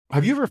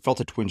Have you ever felt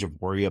a twinge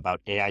of worry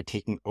about AI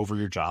taking over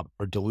your job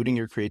or diluting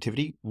your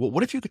creativity? Well,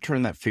 what if you could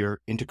turn that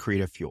fear into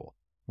creative fuel?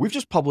 We've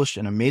just published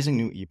an amazing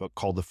new ebook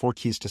called The 4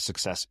 Keys to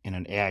Success in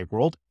an AI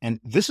World,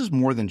 and this is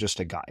more than just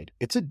a guide.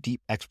 It's a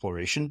deep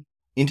exploration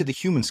into the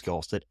human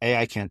skills that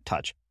AI can't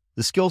touch,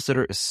 the skills that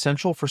are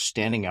essential for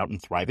standing out and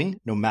thriving,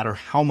 no matter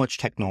how much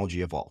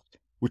technology evolves.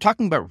 We're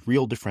talking about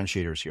real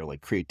differentiators here,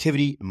 like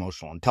creativity,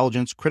 emotional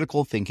intelligence,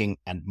 critical thinking,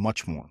 and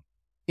much more.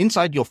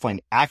 Inside, you'll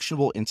find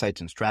actionable insights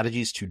and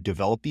strategies to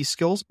develop these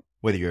skills,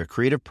 whether you're a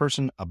creative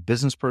person, a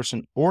business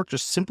person, or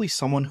just simply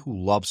someone who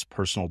loves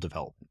personal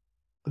development.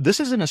 This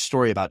isn't a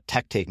story about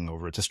tech taking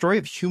over. It's a story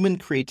of human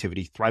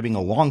creativity thriving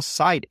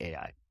alongside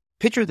AI.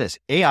 Picture this,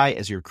 AI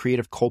as your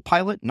creative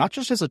co-pilot, not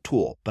just as a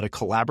tool, but a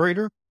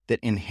collaborator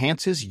that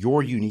enhances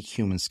your unique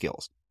human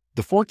skills.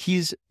 The 4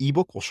 Keys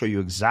ebook will show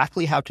you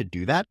exactly how to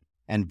do that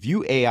and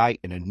view AI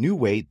in a new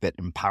way that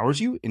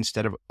empowers you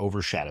instead of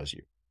overshadows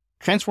you.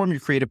 Transform your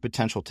creative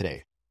potential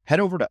today. Head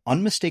over to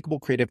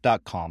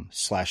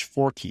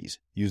unmistakablecreative.com/4keys.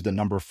 Use the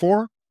number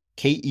 4,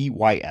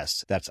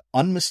 KEYS. That's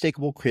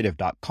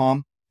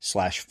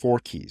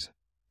unmistakablecreative.com/4keys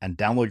and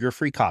download your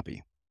free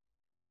copy.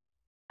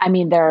 I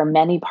mean, there are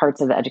many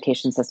parts of the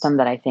education system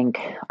that I think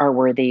are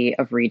worthy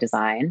of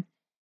redesign.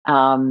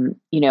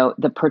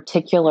 The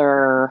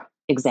particular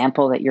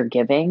example that you're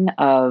giving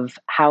of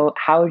how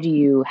do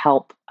you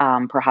help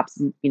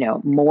perhaps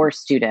more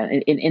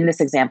student in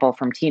this example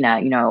from Tina,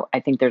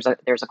 I think there's a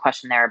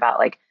question there about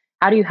like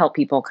how do you help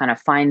people kind of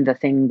find the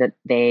thing that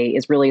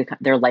is really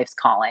their life's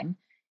calling,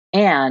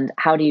 and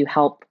how do you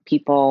help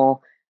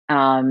people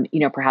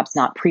perhaps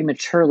not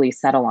prematurely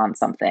settle on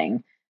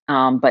something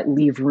but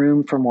leave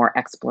room for more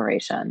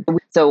exploration.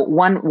 So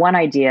one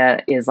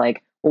idea is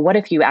like, well, what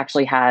if you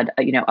actually had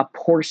a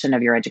portion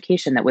of your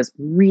education that was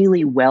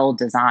really well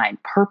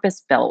designed,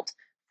 purpose built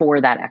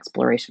for that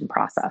exploration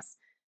process?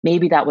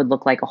 Maybe that would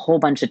look like a whole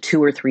bunch of 2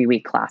 or 3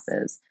 week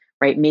classes,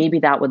 right? Maybe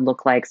that would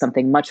look like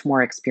something much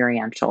more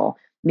experiential.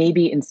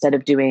 Maybe instead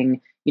of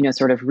doing,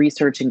 sort of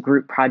research and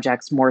group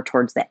projects more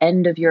towards the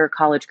end of your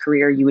college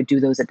career, you would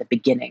do those at the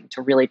beginning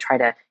to really try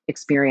to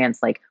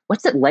experience like,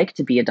 what's it like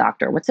to be a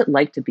doctor? What's it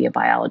like to be a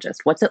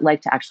biologist? What's it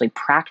like to actually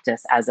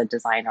practice as a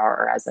designer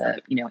or as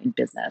in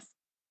business?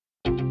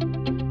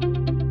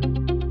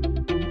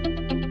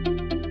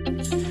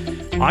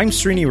 I'm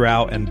Srini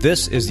Rao, and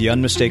this is the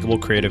Unmistakable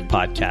Creative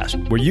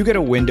Podcast, where you get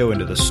a window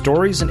into the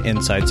stories and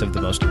insights of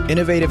the most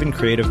innovative and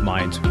creative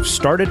minds who've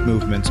started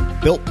movements,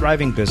 built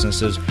thriving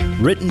businesses,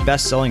 written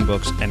best-selling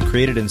books, and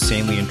created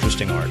insanely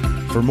interesting art.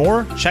 For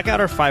more, check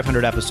out our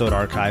 500-episode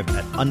archive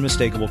at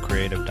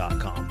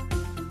unmistakablecreative.com.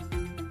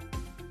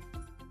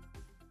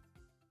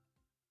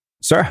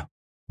 Sarah,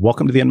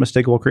 welcome to the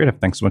Unmistakable Creative.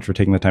 Thanks so much for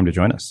taking the time to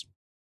join us.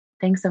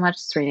 Thanks so much,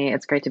 Srini.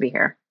 It's great to be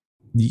here.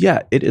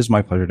 Yeah, it is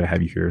my pleasure to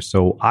have you here.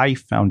 So I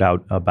found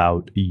out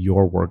about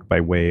your work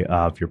by way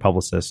of your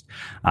publicist.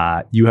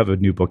 You have a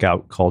new book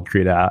out called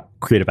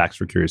Creative Acts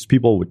for Curious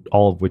People,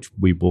 all of which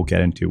we will get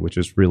into, which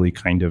is really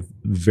kind of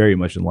very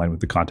much in line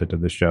with the content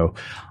of the show.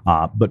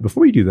 But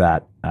before we do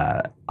that,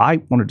 I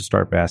wanted to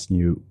start by asking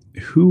you,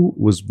 who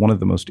was one of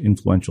the most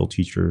influential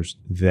teachers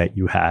that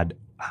you had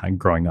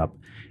growing up?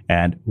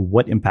 And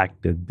what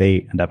impact did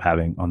they end up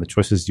having on the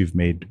choices you've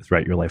made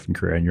throughout your life and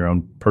career and your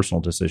own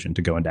personal decision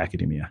to go into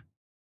academia?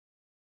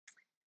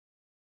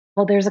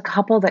 Well, there's a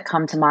couple that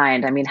come to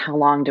mind. I mean, how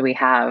long do we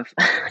have?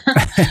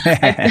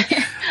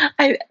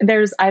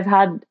 I've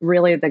had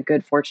really the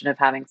good fortune of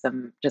having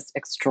some just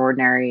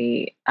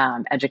extraordinary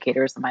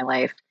educators in my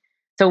life.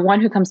 So one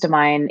who comes to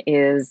mind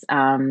is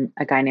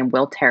a guy named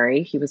Will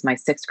Terry. He was my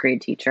 6th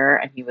grade teacher,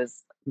 and he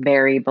was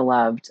very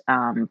beloved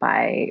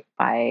by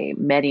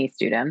many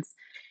students.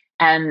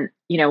 And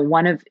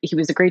he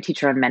was a great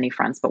teacher on many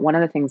fronts. But one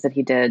of the things that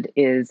he did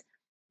is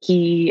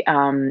he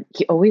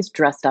always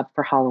dressed up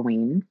for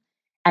Halloween.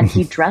 And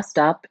he dressed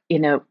up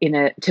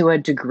to a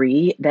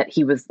degree that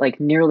he was like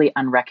nearly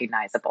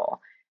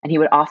unrecognizable. And he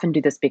would often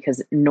do this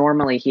because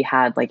normally he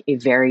had like a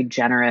very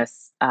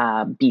generous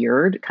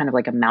beard, kind of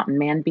like a mountain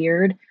man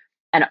beard.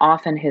 And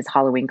often his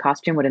Halloween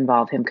costume would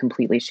involve him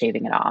completely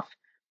shaving it off.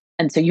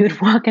 And so you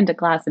would walk into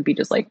class and be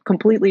just like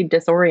completely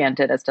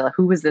disoriented as to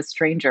who was this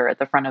stranger at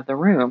the front of the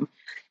room,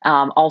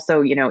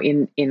 also,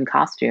 in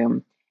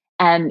costume.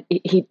 And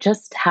he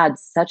just had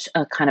such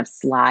a kind of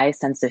sly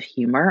sense of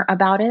humor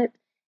about it.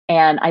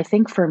 And I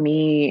think for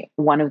me,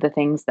 one of the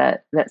things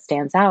that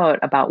stands out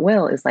about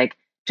Will is like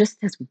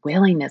just this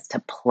willingness to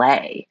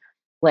play,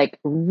 like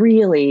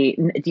really,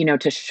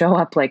 to show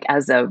up like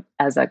as a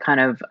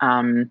kind of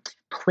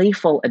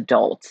playful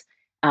adult,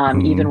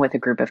 even with a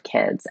group of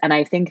kids. And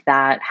I think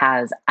that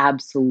has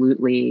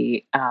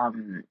absolutely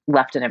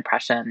left an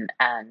impression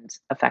and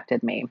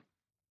affected me.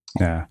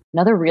 Yeah.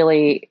 Another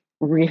really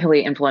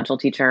influential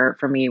teacher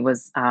for me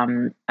was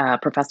a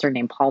professor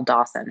named Paul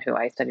Dawson, who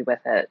I studied with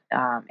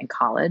in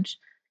college.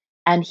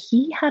 And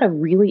he had a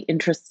really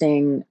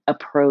interesting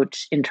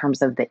approach in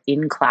terms of the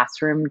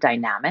in-classroom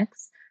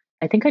dynamics.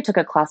 I think I took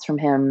a class from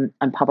him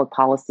on public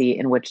policy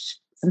in which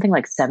something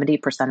like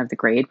 70% of the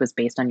grade was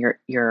based on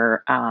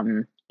your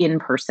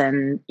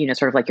in-person,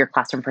 sort of like your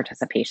classroom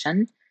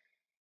participation.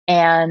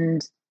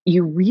 And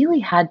you really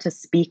had to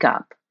speak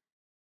up.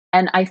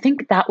 And I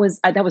think that was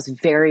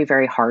very,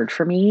 very hard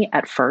for me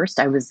at first.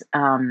 I was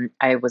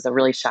a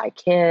really shy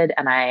kid,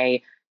 and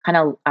my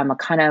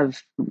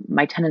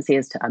tendency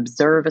is to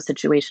observe a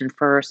situation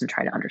first and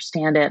try to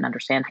understand it and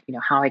understand,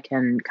 how I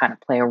can kind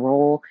of play a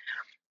role.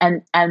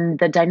 And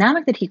the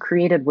dynamic that he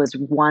created was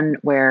one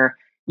where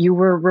you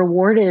were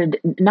rewarded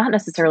not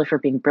necessarily for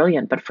being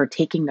brilliant, but for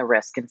taking the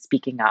risk and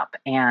speaking up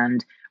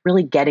and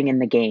really getting in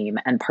the game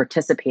and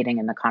participating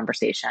in the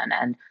conversation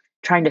and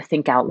trying to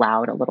think out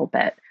loud a little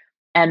bit.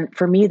 And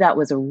for me, that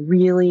was a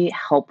really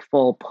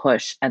helpful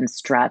push and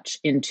stretch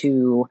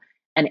into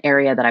an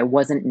area that I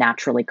wasn't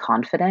naturally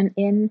confident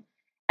in.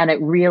 And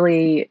it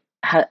really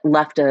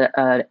left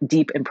a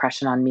deep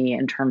impression on me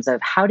in terms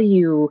of how do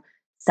you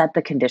set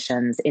the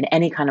conditions in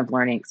any kind of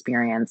learning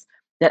experience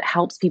that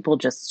helps people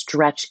just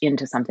stretch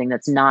into something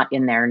that's not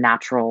in their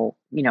natural,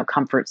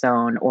 comfort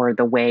zone or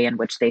the way in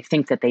which they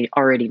think that they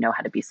already know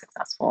how to be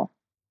successful.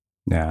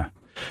 Yeah.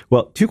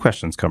 Well, two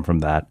questions come from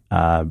that.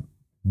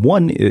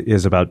 One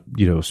is about,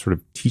 sort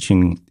of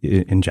teaching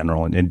in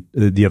general, and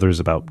the other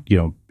is about,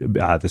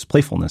 this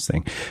playfulness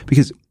thing.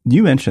 Because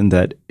you mentioned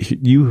that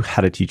you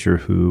had a teacher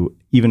who,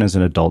 even as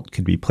an adult,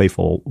 could be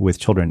playful with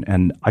children.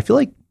 And I feel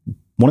like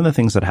one of the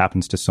things that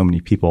happens to so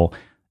many people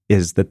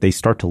is that they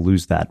start to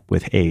lose that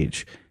with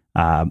age.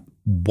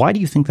 Why do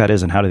you think that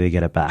is, and how do they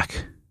get it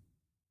back?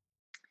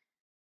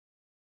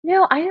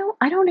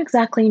 I don't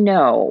exactly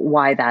know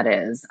why that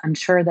is. I'm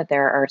sure that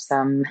there are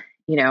some,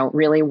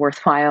 really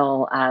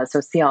worthwhile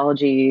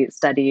sociology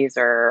studies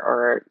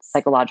or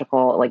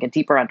psychological, like a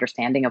deeper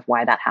understanding of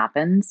why that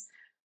happens.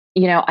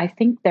 I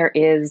think there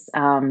is,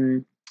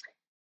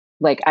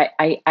 like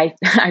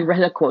I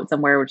read a quote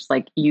somewhere which is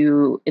like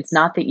it's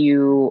not that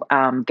you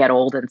get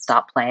old and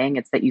stop playing,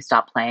 it's that you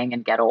stop playing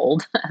and get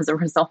old as a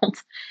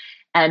result.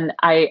 And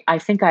I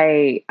think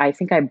I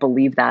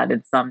believe that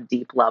at some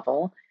deep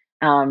level.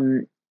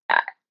 Um,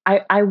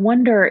 I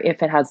wonder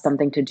if it has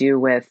something to do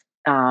with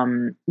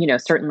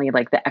certainly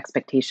like the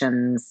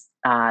expectations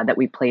that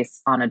we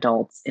place on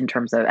adults in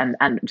terms of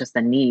and just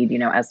the need,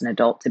 as an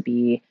adult to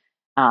be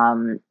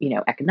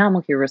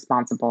economically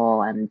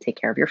responsible and take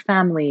care of your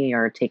family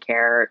or take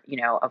care,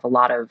 of a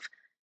lot of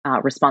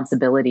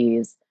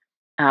responsibilities.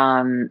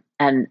 A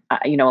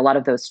lot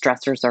of those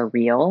stressors are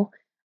real.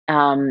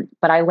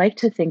 But I like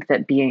to think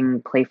that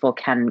being playful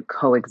can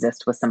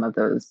coexist with some of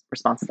those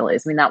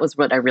responsibilities. I mean, that was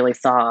what I really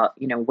saw,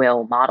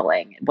 Will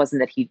modeling. It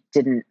wasn't that he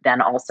didn't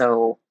then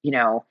also,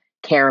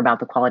 care about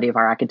the quality of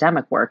our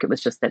academic work. It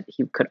was just that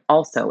he could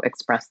also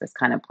express this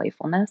kind of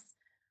playfulness.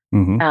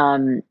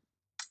 Mm-hmm.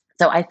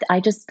 So I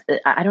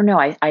don't know.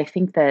 I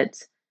think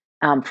that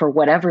for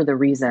whatever the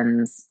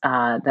reasons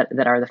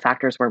that are the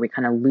factors where we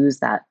kind of lose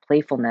that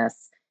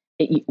playfulness,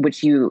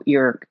 which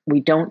we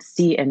don't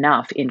see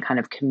enough in kind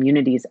of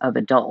communities of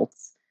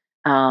adults.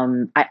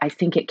 I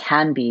think it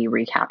can be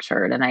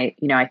recaptured, and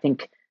I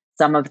think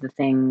some of the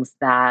things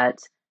that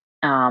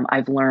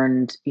I've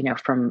learned,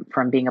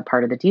 from being a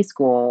part of the D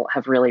School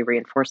have really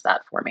reinforced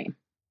that for me.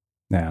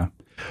 Yeah.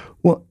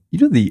 Well,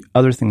 the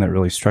other thing that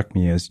really struck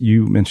me is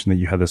you mentioned that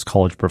you had this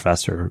college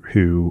professor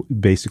who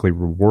basically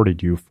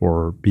rewarded you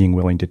for being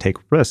willing to take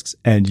risks.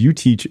 And you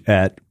teach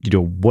at,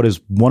 what is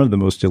one of the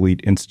most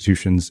elite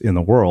institutions in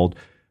the world,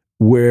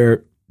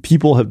 where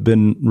people have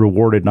been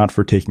rewarded not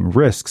for taking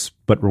risks,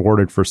 but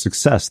rewarded for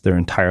success their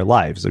entire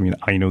lives. I mean,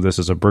 I know this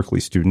as a Berkeley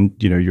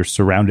student, you're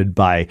surrounded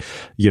by,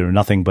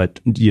 nothing but,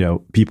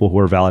 people who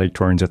are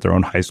valedictorians at their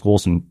own high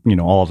schools. And,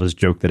 all of us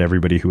joke that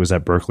everybody who was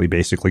at Berkeley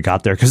basically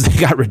got there because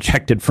they got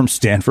rejected from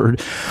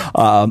Stanford.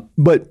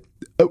 But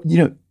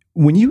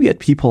when you get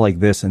people like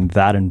this in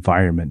that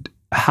environment,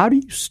 how do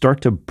you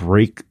start to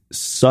break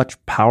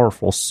such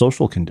powerful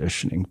social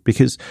conditioning?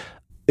 Because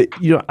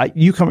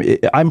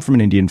I'm from an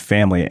Indian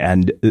family,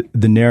 and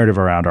the narrative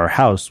around our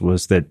house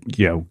was that,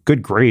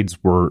 good grades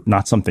were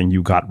not something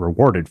you got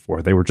rewarded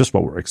for. They were just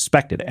what were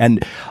expected.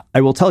 And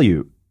I will tell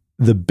you,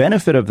 the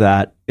benefit of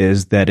that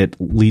is that it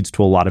leads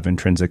to a lot of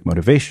intrinsic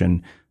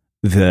motivation.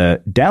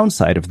 The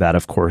downside of that,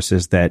 of course,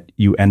 is that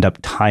you end up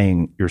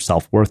tying your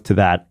self-worth to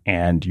that,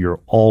 and you're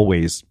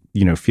always,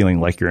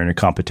 feeling like you're in a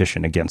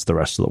competition against the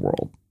rest of the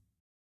world.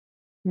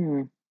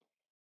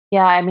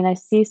 Yeah, I mean, I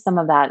see some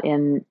of that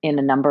in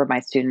a number of my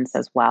students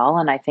as well,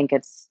 and I think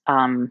it's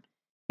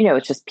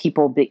it's just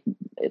people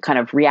kind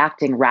of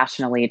reacting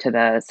rationally to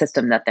the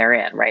system that they're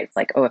in, right? It's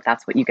like, oh, if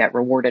that's what you get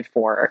rewarded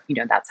for,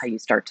 that's how you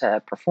start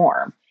to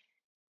perform.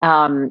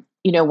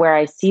 Where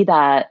I see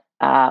that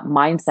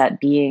mindset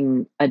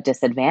being a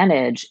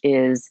disadvantage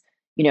is,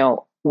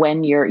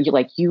 when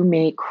you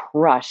may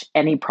crush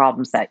any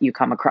problem set you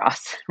come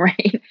across,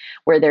 right?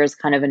 Where there's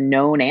kind of a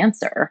known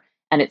answer.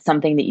 And it's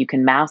something that you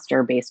can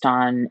master based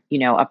on,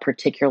 a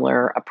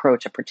particular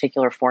approach, a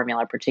particular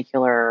formula, a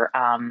particular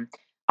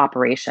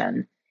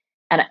operation.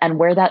 And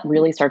where that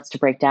really starts to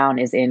break down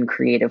is in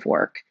creative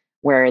work,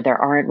 where there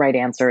aren't right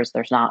answers.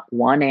 There's not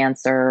one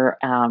answer.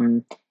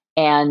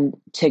 And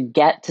to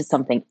get to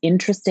something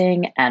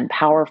interesting and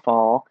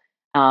powerful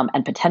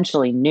and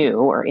potentially new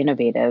or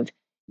innovative,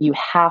 you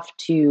have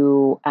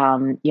to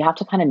kind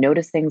of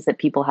notice things that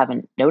people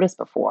haven't noticed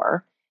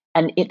before,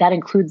 and that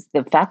includes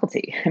the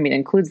faculty. I mean, it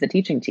includes the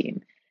teaching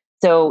team.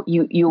 So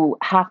you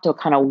have to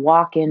kind of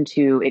walk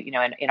into it,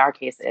 in our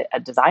case, a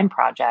design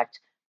project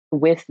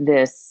with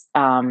this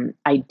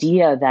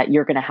idea that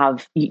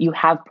you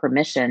have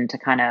permission to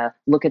kind of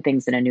look at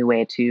things in a new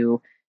way,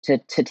 to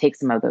take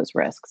some of those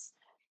risks.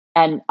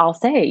 And I'll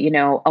say,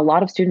 a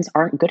lot of students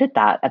aren't good at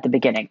that at the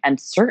beginning. And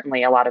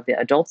certainly a lot of the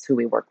adults who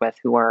we work with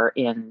who are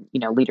in,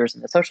 leaders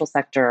in the social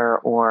sector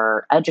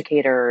or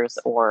educators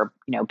or,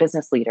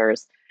 business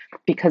leaders,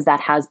 because that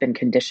has been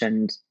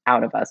conditioned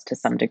out of us to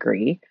some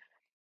degree.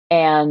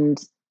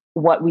 And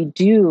what we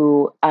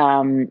do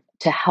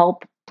to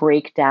help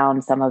break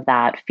down some of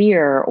that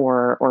fear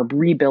or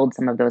rebuild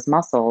some of those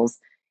muscles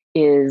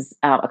is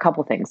a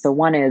couple things. So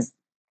one is,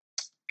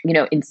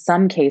 in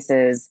some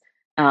cases,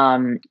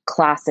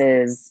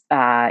 classes,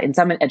 in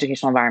some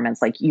educational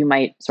environments, like you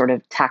might sort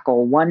of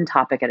tackle one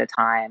topic at a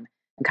time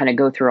and kind of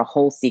go through a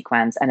whole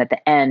sequence. And at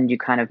the end, you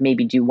kind of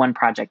maybe do one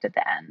project at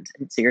the end.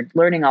 And so you're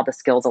learning all the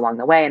skills along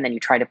the way, and then you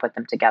try to put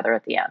them together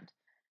at the end.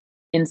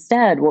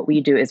 Instead, what we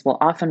do is we'll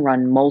often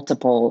run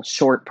multiple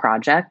short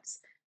projects,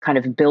 kind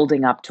of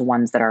building up to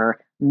ones that are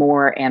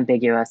more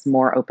ambiguous,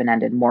 more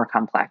open-ended, more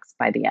complex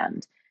by the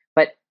end.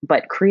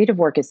 But creative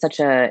work is such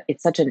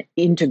an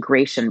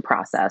integration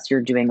process. You're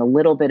doing a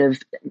little bit of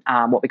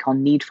what we call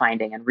need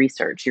finding and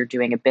research. You're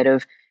doing a bit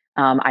of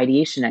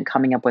ideation and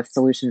coming up with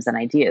solutions and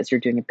ideas.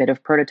 You're doing a bit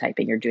of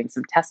prototyping. You're doing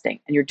some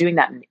testing, and you're doing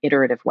that in an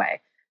iterative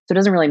way. So it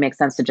doesn't really make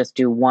sense to just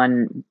do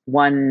one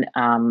run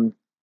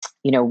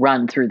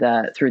through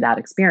that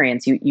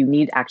experience. You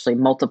need actually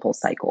multiple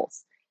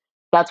cycles.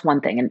 That's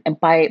one thing. And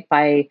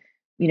by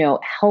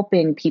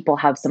helping people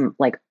have some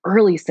like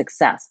early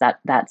success,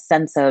 that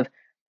sense of,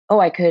 oh,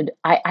 I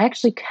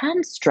actually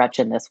can stretch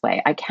in this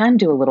way. I can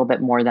do a little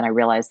bit more than I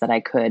realized that I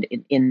could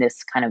in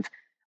this kind of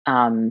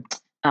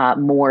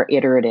more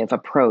iterative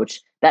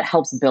approach, that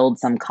helps build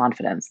some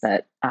confidence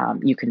that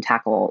you can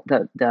tackle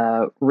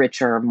the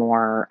richer,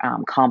 more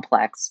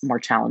complex, more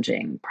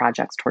challenging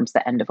projects towards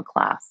the end of a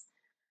class.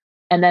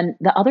 And then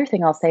the other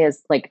thing I'll say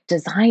is, like,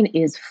 design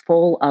is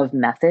full of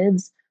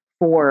methods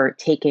for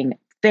taking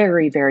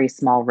very, very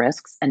small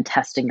risks and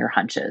testing your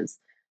hunches.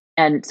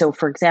 And so,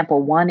 for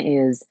example, one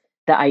is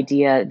the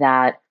idea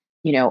that,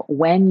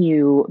 when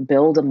you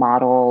build a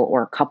model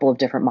or a couple of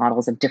different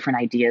models of different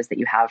ideas that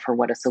you have for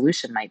what a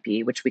solution might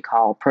be, which we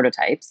call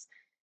prototypes,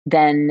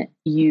 then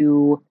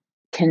you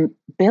can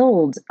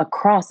build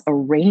across a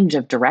range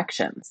of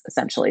directions,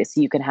 essentially.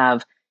 So you can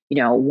have,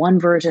 one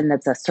version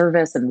that's a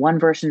service and one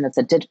version that's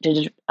a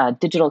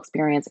digital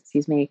experience,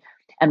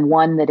 and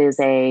one that is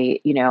a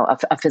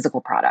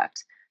physical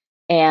product.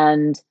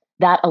 And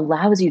that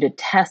allows you to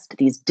test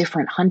these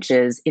different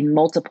hunches in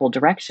multiple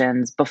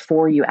directions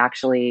before you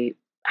actually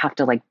have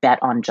to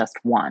bet on just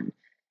one.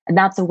 And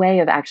that's a way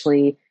of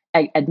actually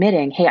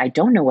admitting, hey, I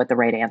don't know what the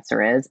right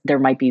answer is. There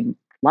might be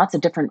lots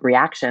of different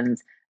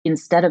reactions.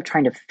 Instead of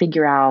trying to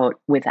figure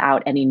out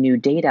without any new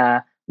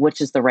data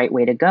which is the right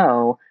way to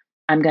go,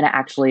 I'm going to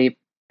actually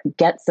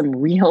get some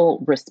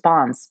real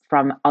response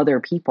from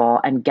other people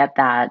and get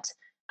that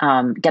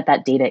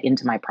data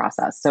into my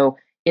process. So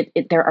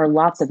there are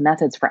lots of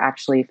methods for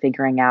actually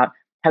figuring out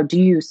how do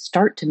you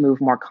start to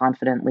move more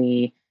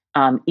confidently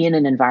in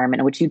an environment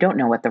in which you don't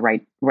know what the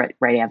right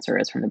answer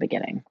is from the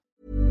beginning.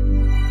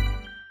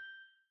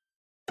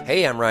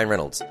 Hey, I'm Ryan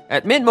Reynolds.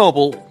 At Mint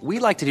Mobile, we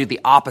like to do the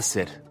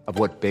opposite of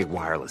what Big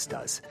Wireless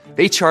does.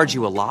 They charge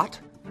you a lot.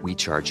 We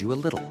charge you a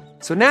little.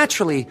 So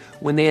naturally,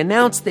 when they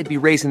announced they'd be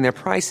raising their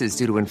prices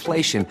due to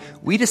inflation,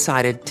 we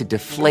decided to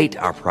deflate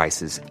our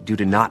prices due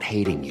to not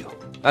hating you.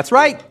 That's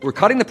right. We're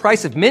cutting the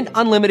price of Mint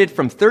Unlimited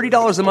from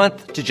 $30 a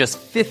month to just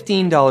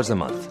 $15 a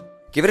month.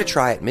 Give it a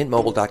try at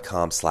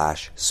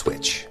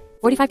mintmobile.com/switch.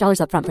 $45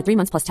 up front for 3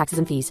 months plus taxes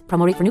and fees.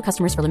 Promo rate for new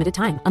customers for limited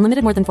time.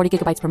 Unlimited more than 40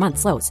 gigabytes per month.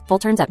 Slows full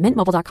terms at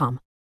mintmobile.com.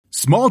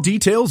 Small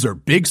details are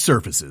big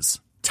surfaces.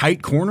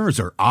 Tight corners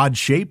are odd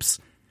shapes.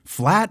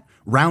 Flat,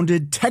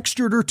 rounded,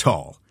 textured, or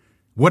tall.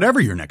 Whatever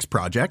your next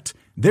project,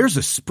 there's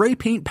a spray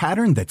paint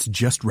pattern that's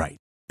just right.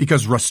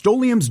 Because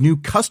Rust-Oleum's new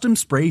Custom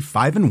Spray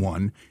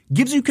 5-in-1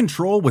 gives you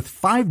control with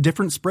 5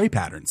 different spray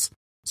patterns.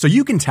 So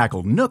you can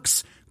tackle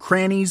nooks,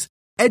 crannies,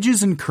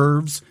 edges, and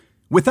curves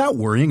without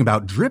worrying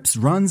about drips,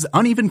 runs,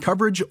 uneven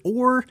coverage,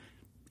 or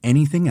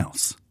anything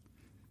else.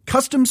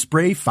 Custom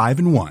Spray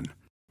 5-in-1.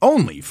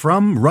 Only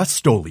from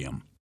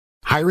Rust-Oleum.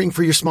 Hiring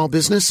for your small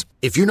business?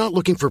 If you're not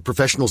looking for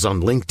professionals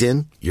on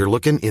LinkedIn, you're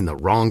looking in the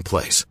wrong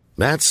place.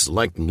 That's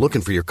like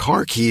looking for your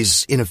car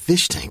keys in a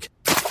fish tank.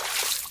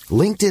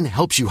 LinkedIn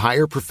helps you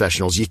hire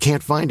professionals you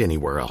can't find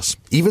anywhere else,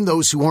 even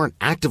those who aren't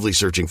actively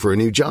searching for a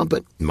new job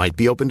but might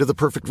be open to the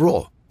perfect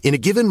role. In a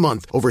given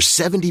month, over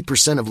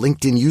 70% of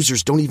LinkedIn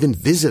users don't even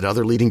visit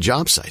other leading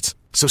job sites.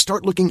 So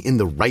start looking in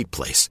the right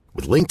place.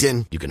 With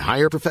LinkedIn, you can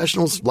hire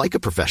professionals like a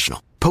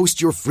professional.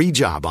 Post your free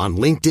job on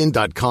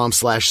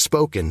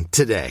linkedin.com/spoken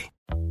today.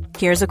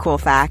 Here's a cool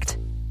fact.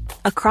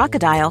 A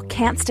crocodile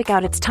can't stick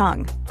out its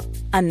tongue.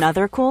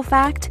 Another cool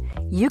fact,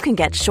 you can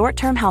get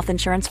short-term health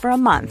insurance for a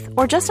month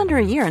or just under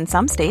a year in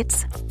some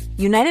states.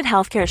 United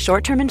Healthcare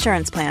short-term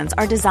insurance plans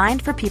are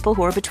designed for people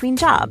who are between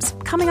jobs,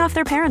 coming off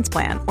their parents'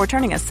 plan, or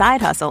turning a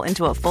side hustle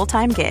into a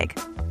full-time gig.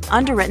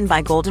 Underwritten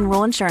by Golden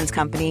Rule Insurance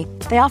Company,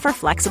 they offer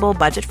flexible,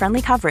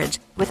 budget-friendly coverage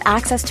with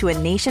access to a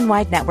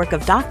nationwide network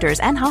of doctors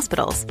and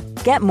hospitals.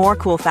 Get more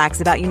cool facts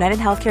about United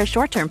Healthcare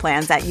short-term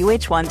plans at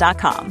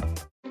uh1.com.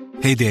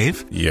 Hey,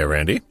 Dave. Yeah,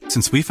 Randy.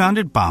 Since we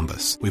founded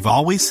Bombas, we've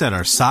always said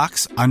our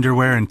socks,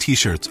 underwear, and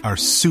T-shirts are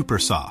super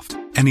soft.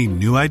 Any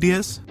new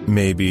ideas?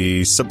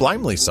 Maybe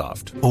sublimely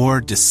soft.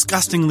 Or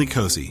disgustingly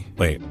cozy.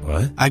 Wait,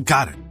 what? I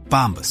got it.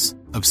 Bombas.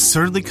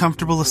 Absurdly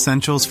comfortable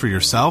essentials for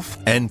yourself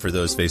and for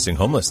those facing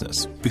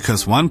homelessness.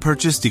 Because one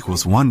purchased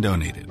equals one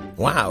donated.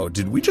 Wow,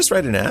 did we just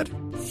write an ad?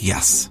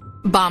 Yes.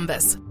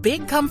 Bombas.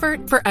 Big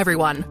comfort for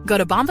everyone. Go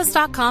to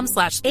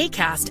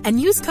bombas.com/ACAST and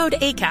use code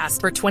ACAST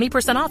for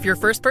 20% off your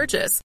first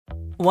purchase.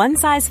 One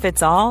size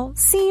fits all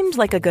seemed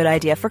like a good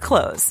idea for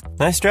clothes.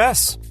 Nice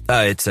dress.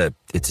 It's a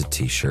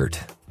t-shirt.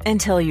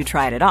 Until you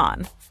tried it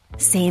on.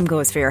 Same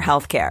goes for your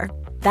healthcare.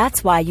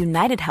 That's why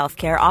United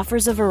Healthcare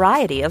offers a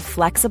variety of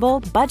flexible,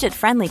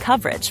 budget-friendly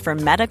coverage for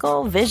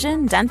medical,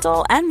 vision,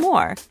 dental, and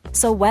more.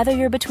 So whether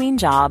you're between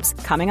jobs,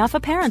 coming off a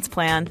parent's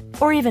plan,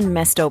 or even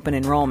missed open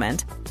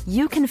enrollment,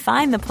 you can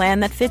find the plan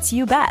that fits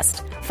you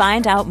best.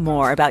 Find out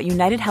more about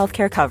United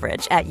Healthcare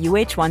coverage at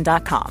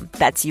uh1.com.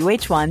 That's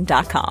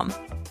uh1.com.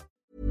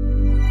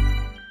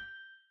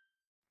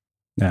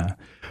 Yeah.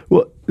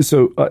 Well,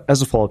 so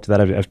as a follow-up to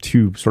that, I have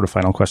two sort of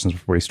final questions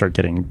before we start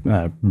getting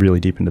really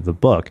deep into the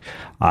book.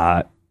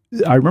 I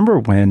remember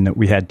when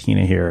we had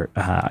Tina here,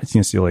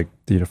 Tina Seelig,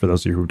 for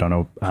those of you who don't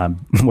know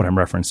what I'm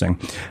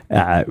referencing,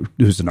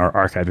 who's in our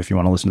archive if you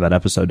want to listen to that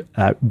episode.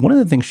 One of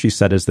the things she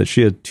said is that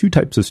she had two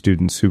types of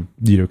students who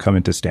come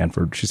into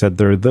Stanford. She said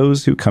there are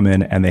those who come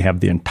in and they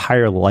have the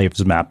entire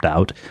lives mapped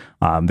out.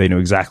 They know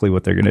exactly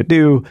what they're going to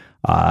do.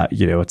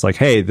 It's like,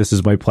 hey, this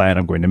is my plan.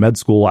 I'm going to med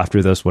school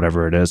after this,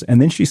 whatever it is. And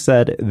then she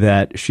said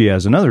that she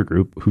has another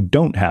group who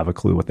don't have a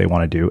clue what they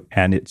want to do.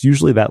 And it's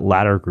usually that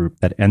latter group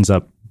that ends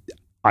up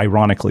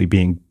ironically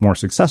being more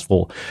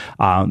successful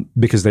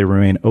because they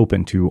remain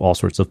open to all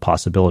sorts of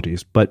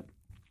possibilities. But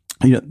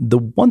the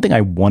one thing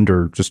I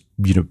wonder, just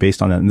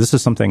based on that, and this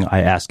is something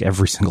I ask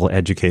every single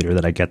educator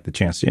that I get the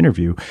chance to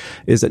interview,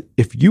 is that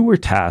if you were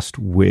tasked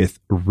with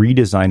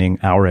redesigning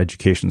our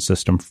education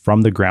system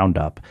from the ground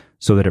up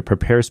so that it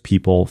prepares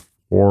people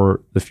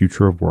for the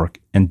future of work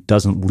and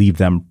doesn't leave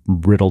them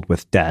riddled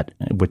with debt,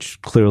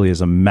 which clearly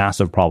is a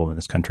massive problem in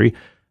this country,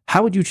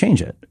 how would you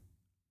change it?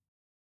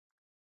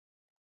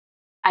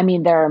 I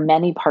mean, there are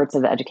many parts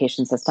of the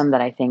education system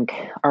that I think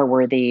are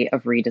worthy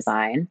of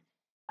redesign.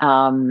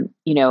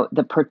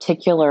 The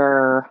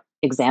particular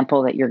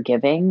example that you're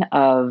giving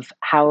of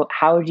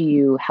how do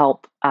you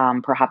help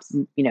perhaps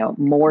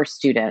more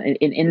student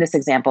in this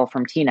example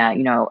from Tina,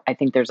 I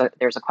think there's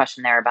a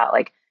question there about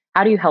like,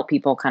 how do you help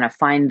people kind of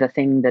find the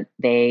thing that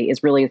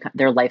is really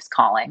their life's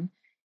calling,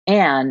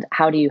 and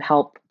how do you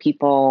help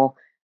people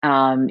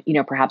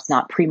perhaps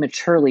not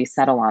prematurely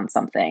settle on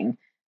something,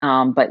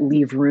 but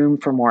leave room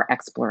for more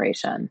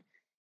exploration.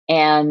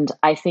 And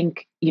I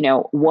think,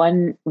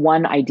 one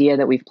idea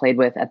that we've played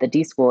with at the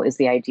D School is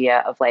the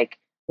idea of like,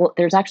 well,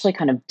 there's actually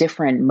kind of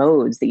different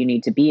modes that you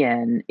need to be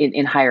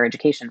in higher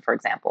education, for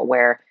example,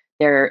 where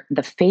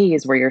the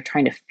phase where you're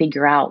trying to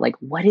figure out like,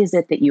 what is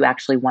it that you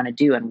actually want to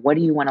do, and what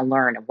do you want to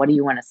learn, and what do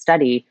you want to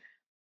study?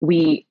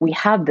 We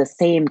have the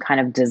same kind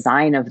of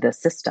design of the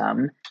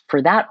system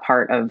for that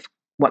part of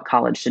what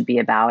college should be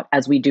about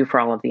as we do for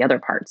all of the other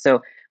parts.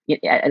 So we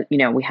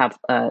have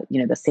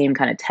the same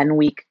kind of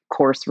 10-week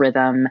course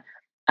rhythm.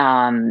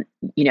 In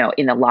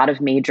a lot of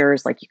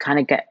majors, like you kind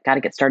of got to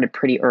get started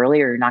pretty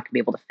early, or you're not going to be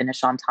able to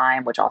finish on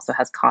time, which also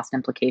has cost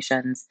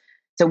implications.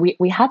 So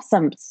we have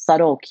some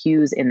subtle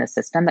cues in the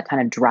system that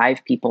kind of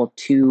drive people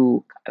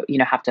to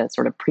have to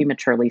sort of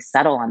prematurely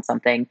settle on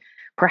something,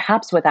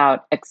 perhaps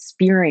without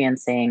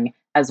experiencing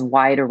as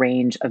wide a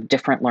range of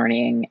different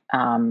learning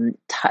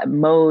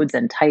modes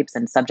and types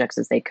and subjects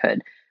as they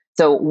could.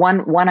 So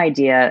one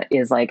idea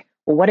is like,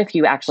 well, what if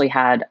you actually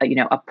had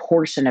a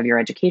portion of your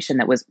education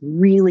that was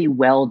really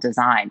well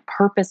designed,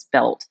 purpose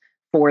built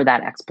for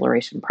that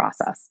exploration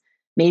process?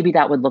 Maybe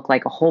that would look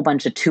like a whole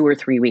bunch of 2 or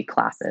 3 week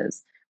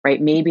classes,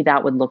 right? Maybe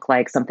that would look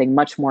like something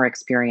much more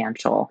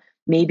experiential.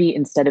 Maybe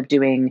instead of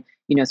doing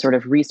sort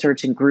of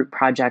research and group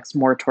projects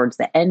more towards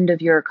the end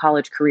of your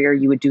college career,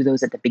 you would do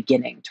those at the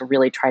beginning to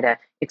really try to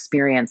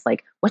experience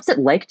like, what's it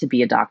like to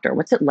be a doctor?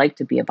 What's it like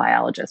to be a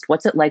biologist?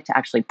 What's it like to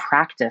actually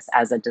practice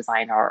as a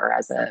designer or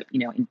as a,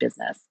 in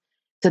business?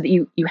 So that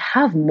you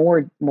have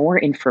more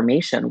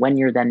information when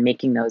you're then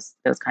making those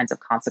kinds of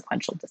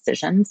consequential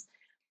decisions.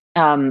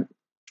 That's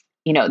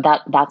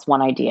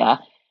one idea.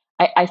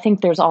 I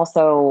think there's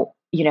also,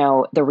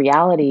 the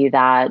reality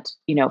that,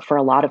 for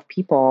a lot of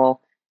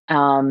people,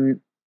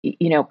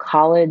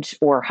 college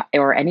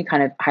or any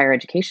kind of higher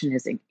education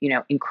is,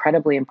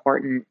 incredibly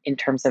important in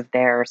terms of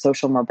their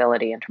social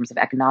mobility, in terms of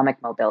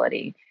economic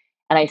mobility.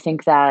 And I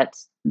think that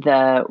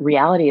the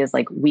reality is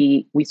like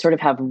we sort of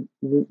have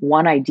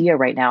one idea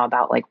right now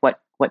about like what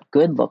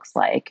good looks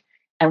like,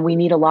 and we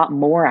need a lot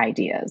more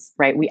ideas,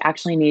 right? We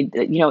actually need,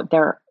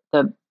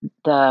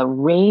 the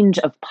range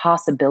of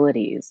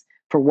possibilities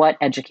for what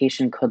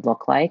education could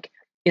look like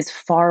is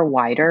far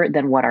wider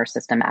than what our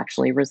system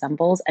actually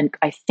resembles, and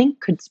I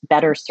think could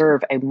better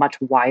serve a much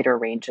wider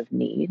range of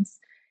needs.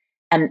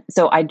 And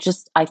so I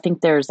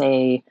think there's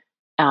no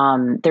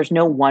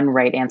one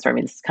right answer. I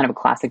mean, this is kind of a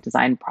classic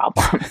design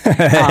problem,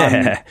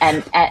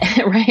 and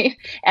right,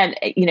 and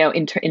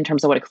in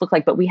terms of what it could look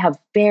like. But we have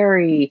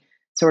very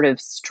sort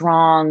of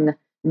strong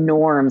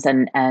norms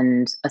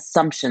and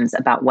assumptions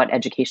about what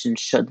education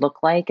should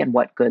look like and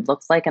what good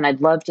looks like. And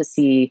I'd love to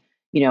see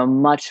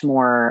much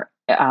more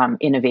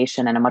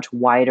innovation and a much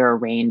wider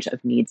range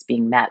of needs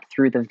being met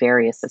through the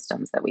various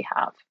systems that we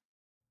have.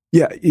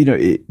 Yeah,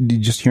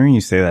 just hearing you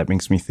say that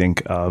makes me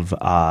think of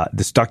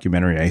this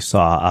documentary I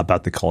saw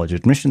about the college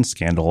admissions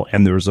scandal.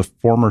 And there was a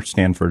former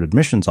Stanford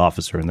admissions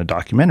officer in the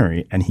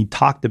documentary, and he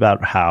talked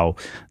about how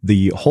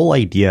the whole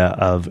idea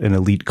of an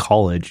elite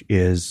college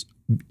is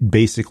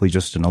basically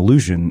just an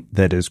illusion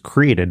that is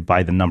created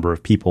by the number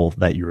of people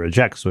that you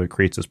reject. So it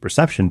creates this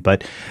perception.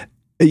 But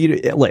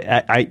like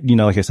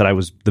I said, I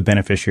was the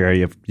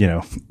beneficiary of,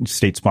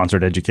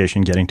 state-sponsored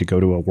education, getting to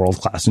go to a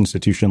world-class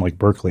institution like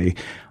Berkeley.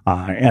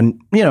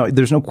 And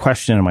there's no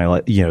question in my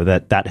life,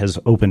 that has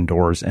opened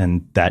doors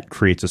and that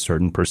creates a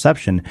certain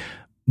perception.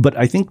 But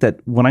I think that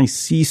when I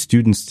see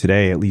students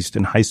today, at least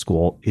in high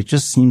school, it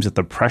just seems that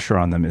the pressure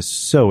on them is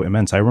so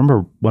immense. I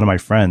remember one of my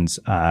friends,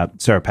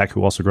 Sarah Peck,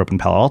 who also grew up in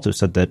Palo Alto,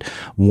 said that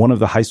one of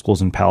the high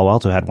schools in Palo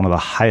Alto had one of the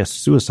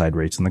highest suicide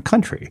rates in the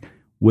country,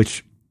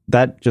 which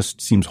that just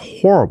seems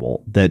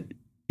horrible that,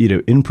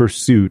 in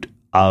pursuit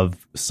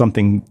of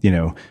something,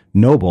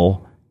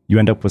 noble, you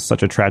end up with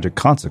such a tragic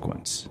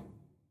consequence.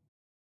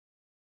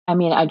 I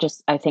mean,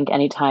 I think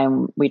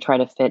anytime we try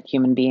to fit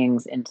human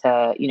beings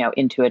into,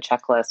 into a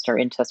checklist or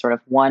into sort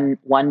of one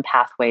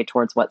pathway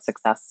towards what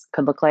success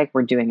could look like,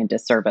 we're doing a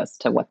disservice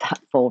to what that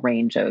full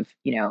range of,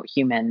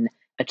 human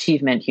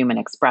achievement, human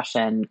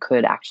expression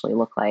could actually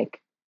look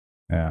like.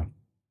 Yeah.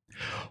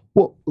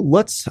 Well,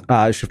 let's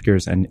shift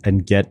gears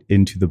and get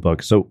into the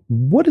book. So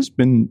what has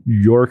been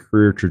your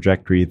career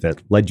trajectory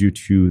that led you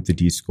to the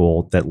D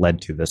School that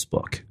led to this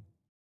book?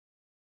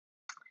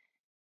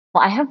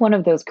 Well, I have one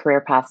of those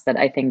career paths that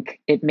I think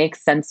it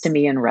makes sense to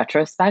me in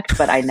retrospect,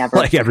 but I never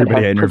like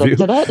everybody I interview.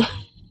 Predicted it.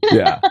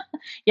 Yeah.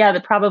 Yeah,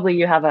 that probably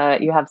you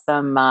have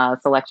some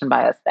selection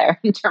bias there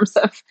in terms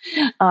of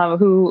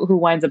who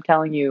winds up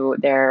telling you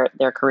their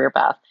career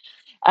path.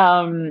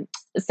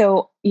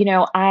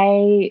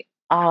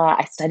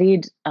 I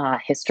studied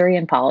history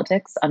and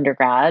politics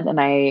undergrad,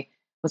 and I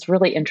was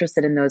really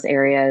interested in those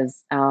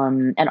areas,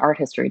 and art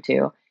history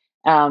too,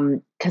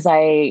 because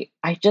I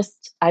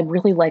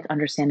really like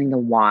understanding the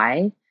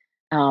why.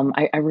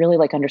 I really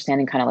like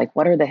understanding kind of like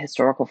what are the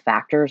historical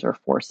factors or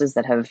forces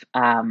that have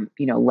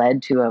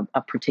led to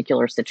a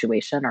particular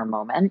situation or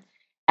moment,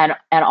 and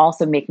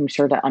also making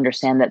sure to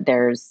understand that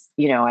there's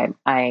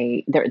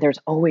there's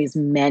always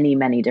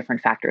many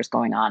different factors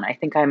going on. I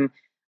think I'm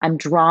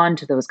drawn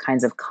to those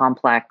kinds of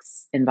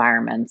complex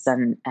environments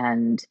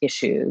and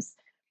issues.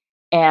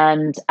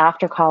 And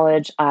after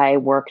college, I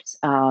worked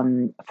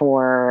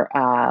for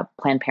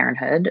Planned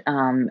Parenthood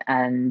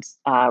and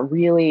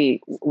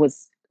really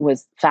was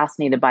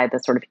fascinated by the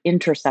sort of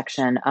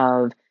intersection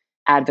of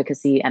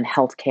advocacy and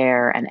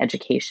healthcare and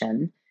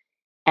education.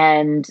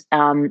 And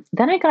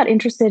then I got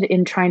interested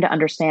in trying to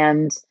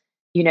understand,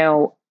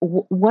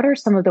 what are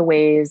some of the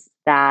ways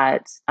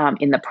that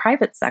in the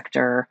private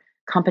sector,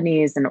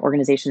 companies and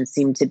organizations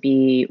seem to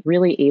be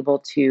really able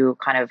to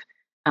kind of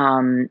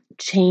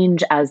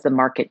change as the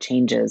market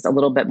changes a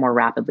little bit more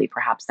rapidly,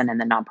 perhaps, than in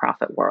the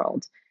nonprofit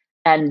world.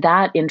 And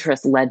that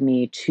interest led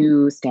me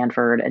to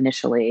Stanford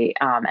initially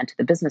and to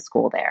the business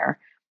school there.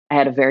 I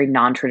had a very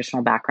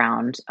non-traditional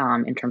background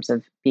in terms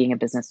of being a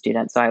business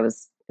student. So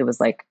it was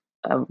like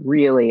a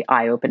really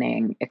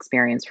eye-opening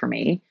experience for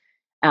me.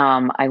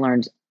 I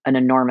learned an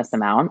enormous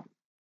amount.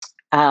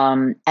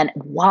 And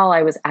while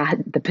I was at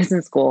the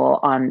business school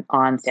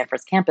on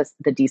Stanford's campus,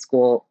 the D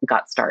School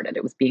got started.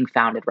 It was being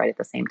founded right at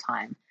the same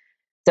time.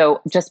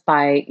 So just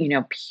by,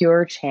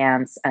 pure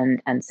chance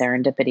and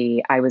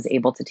serendipity, I was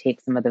able to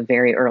take some of the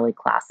very early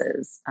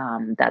classes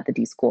that the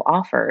D School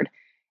offered,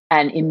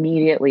 and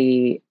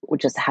immediately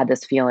just had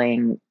this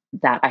feeling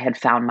that I had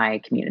found my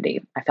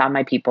community. I found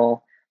my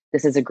people.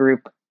 This is a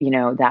group,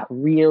 that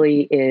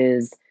really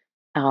is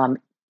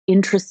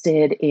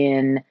interested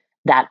in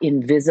that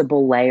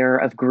invisible layer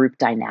of group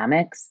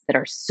dynamics that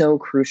are so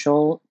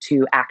crucial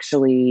to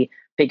actually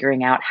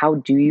figuring out how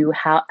do you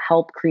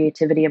help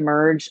creativity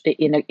emerge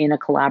in a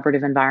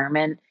collaborative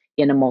environment,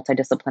 in a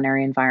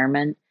multidisciplinary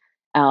environment.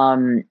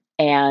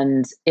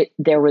 And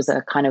there was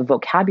a kind of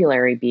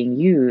vocabulary being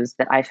used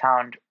that I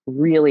found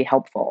really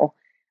helpful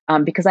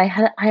because I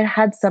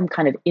had some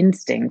kind of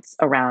instincts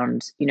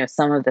around,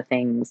 some of the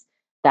things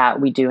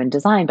that we do in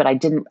design, but I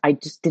didn't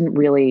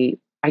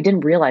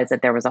realize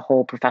that there was a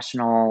whole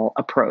professional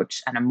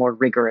approach and a more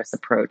rigorous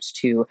approach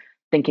to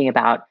thinking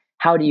about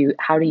how do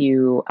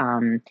you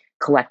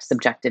collect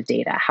subjective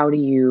data? How do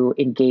you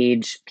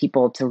engage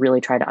people to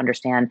really try to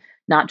understand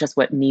not just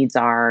what needs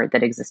are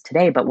that exist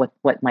today, but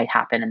what might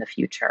happen in the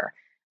future,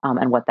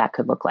 and what that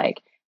could look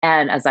like.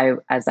 And as I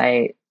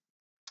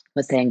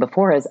was saying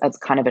before, as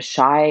kind of a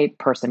shy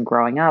person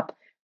growing up,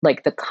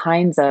 like the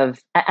kinds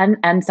of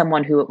and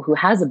someone who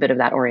has a bit of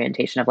that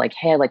orientation of like,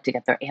 hey, I like to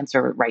get the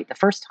answer right the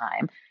first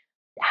time,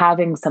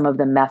 having some of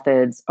the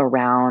methods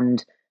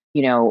around,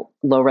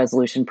 low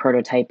resolution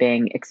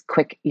prototyping,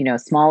 quick,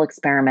 small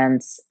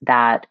experiments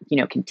that,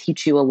 can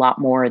teach you a lot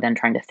more than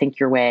trying to think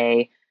your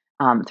way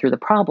through the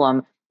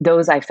problem.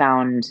 Those I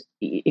found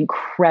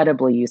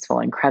incredibly useful,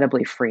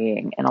 incredibly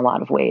freeing in a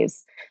lot of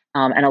ways,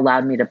 and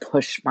allowed me to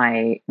push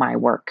my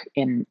work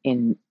in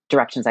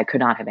directions I could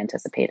not have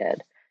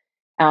anticipated.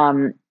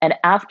 And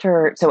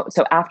after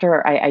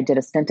I did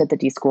a stint at the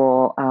D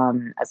School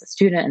as a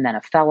student and then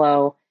a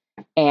fellow,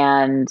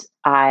 and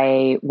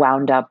I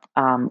wound up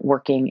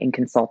working in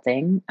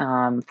consulting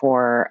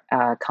for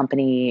a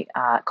company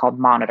called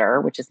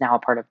Monitor, which is now a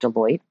part of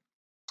Deloitte.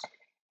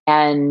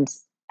 And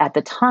at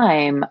the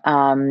time,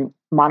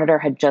 Monitor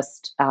had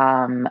just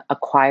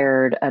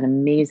acquired an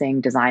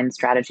amazing design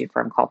strategy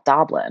firm called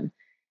Doblin.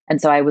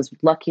 And so I was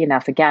lucky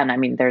enough, again, I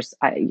mean,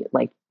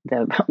 like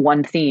the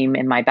one theme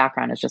in my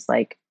background is just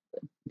like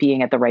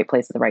being at the right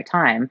place at the right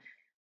time.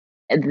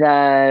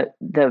 The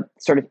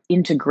sort of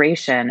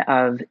integration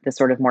of the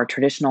sort of more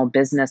traditional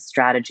business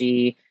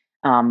strategy,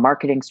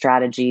 marketing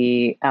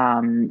strategy,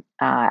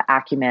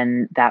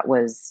 acumen that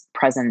was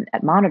present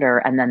at Monitor,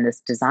 and then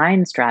this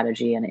design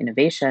strategy and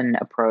innovation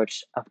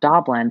approach of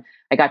Doblin,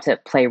 I got to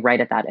play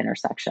right at that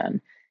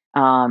intersection,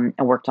 and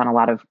worked on a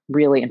lot of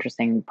really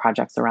interesting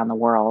projects around the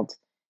world.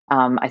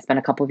 I spent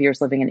a couple of years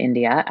living in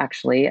India,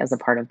 actually, as a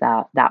part of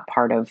that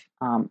part of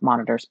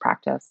Monitor's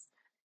practice.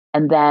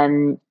 And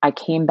then I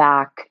came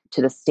back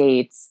to the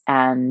States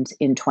and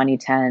in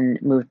 2010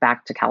 moved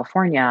back to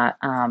California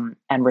and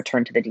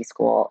returned to the D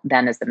School,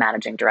 then as the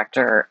managing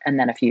director, and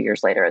then a few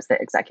years later as the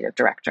executive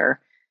director,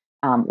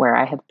 where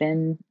I have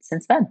been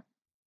since then.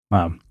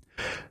 Wow.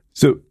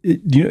 So,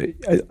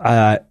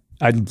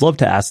 I'd love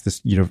to ask this,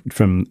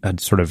 from a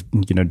sort of,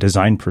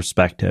 design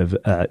perspective.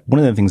 One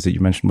of the things that you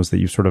mentioned was that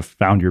you sort of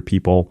found your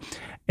people.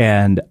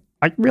 And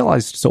I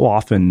realized so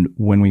often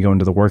when we go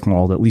into the working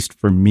world, at least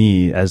for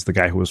me, as the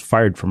guy who was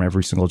fired from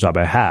every single job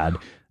I had,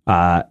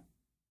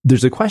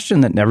 there's a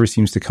question that never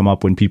seems to come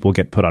up when people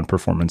get put on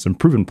performance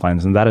improvement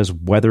plans, and that is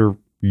whether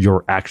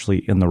you're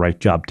actually in the right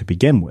job to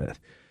begin with.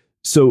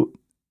 So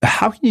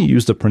how can you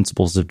use the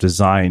principles of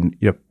design,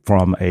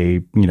 from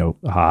a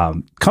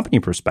company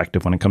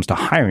perspective when it comes to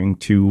hiring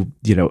to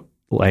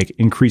like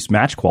increase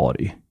match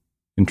quality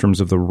in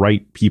terms of the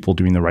right people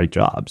doing the right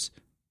jobs?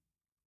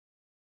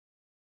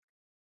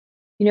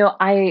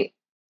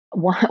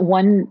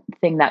 One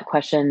thing that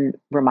question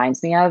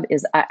reminds me of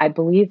is I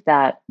believe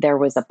that there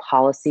was a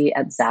policy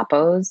at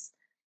Zappos,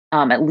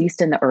 at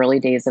least in the early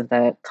days of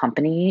the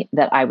company,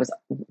 that I was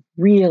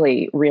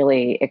really,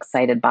 really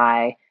excited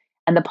by.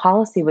 And the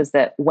policy was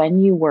that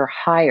when you were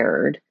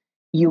hired,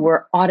 you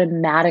were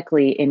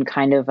automatically in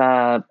kind of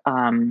a,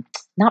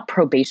 not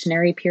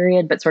probationary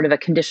period, but sort of a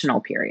conditional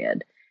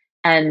period.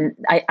 And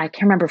I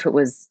can't remember if it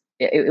was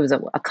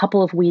a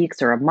couple of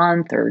weeks or a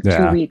month or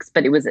 2 weeks,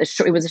 but it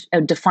was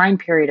a defined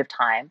period of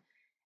time.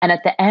 And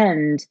at the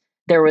end,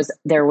 there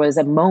was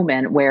a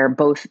moment where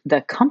both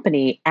the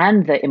company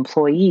and the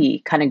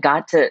employee kind of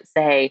got to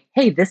say,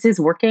 hey, this is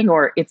working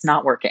or it's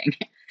not working.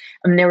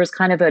 And there was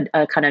kind of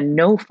a kind of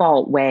no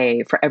fault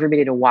way for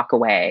everybody to walk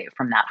away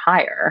from that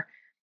hire.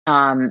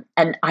 And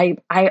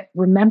I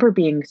remember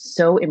being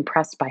so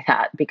impressed by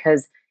that,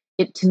 because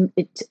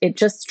it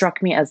just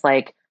struck me as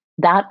like,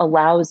 that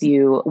allows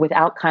you,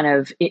 without kind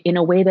of, in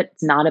a way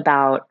that's not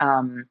about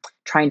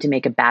trying to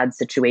make a bad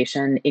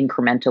situation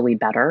incrementally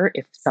better.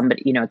 If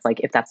somebody, it's like,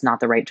 if that's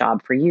not the right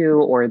job for you,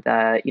 or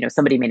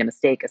somebody made a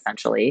mistake,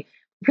 essentially,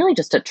 really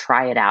just to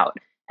try it out.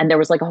 And there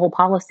was like a whole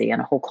policy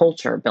and a whole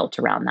culture built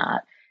around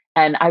that.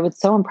 And I was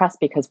so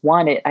impressed because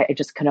one, I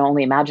just can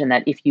only imagine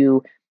that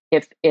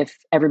if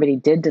everybody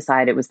did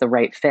decide it was the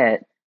right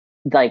fit,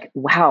 like,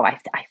 wow, I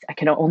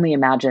can only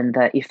imagine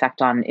the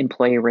effect on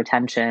employee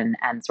retention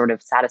and sort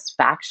of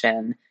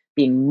satisfaction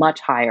being much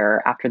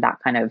higher after that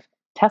kind of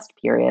test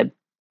period.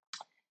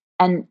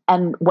 And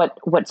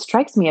what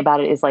strikes me about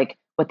it is like,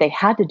 what they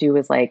had to do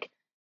is like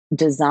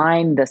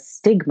design the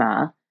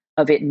stigma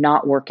of it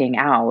not working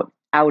out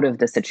of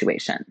the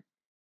situation.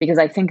 Because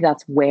I think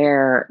that's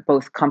where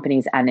both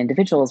companies and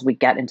individuals, we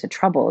get into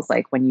trouble, is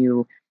like when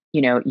you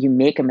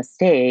make a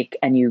mistake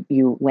and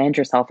you land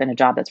yourself in a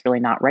job that's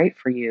really not right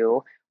for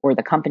you, or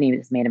the company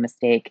has made a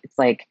mistake. It's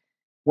like,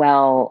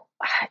 well,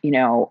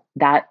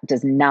 that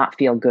does not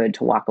feel good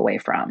to walk away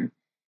from,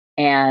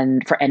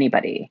 and for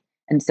anybody.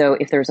 And so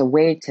if there's a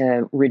way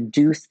to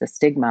reduce the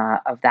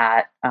stigma of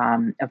that,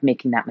 of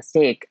making that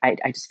mistake, I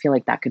just feel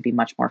like that could be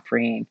much more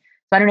freeing.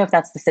 So I don't know if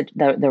that's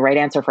the right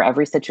answer for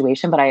every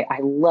situation, but I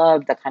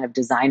love the kind of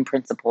design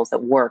principles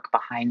that work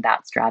behind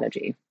that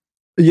strategy.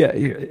 Yeah,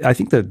 I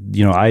think that,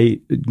 I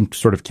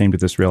sort of came to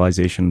this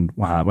realization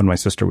when my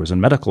sister was in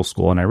medical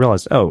school, and I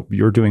realized,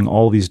 you're doing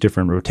all these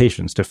different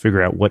rotations to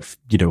figure out what,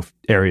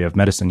 area of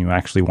medicine you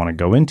actually want to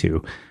go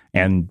into.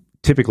 And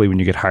typically when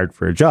you get hired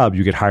for a job,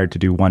 you get hired to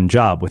do one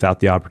job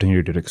without the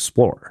opportunity to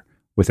explore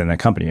within that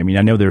company. I mean,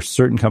 I know there's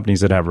certain companies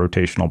that have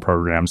rotational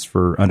programs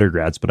for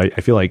undergrads, but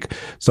I feel like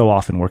so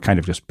often we're kind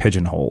of just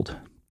pigeonholed.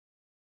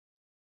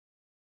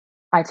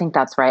 I think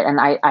that's right. And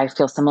I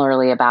feel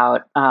similarly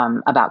about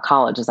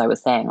college, as I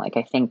was saying. Like,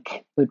 I think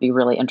it would be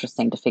really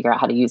interesting to figure out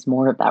how to use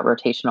more of that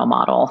rotational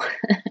model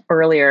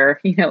earlier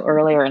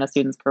in a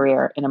student's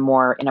career in a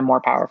more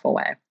powerful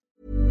way.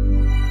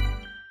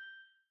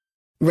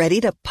 Ready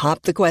to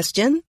pop the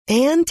question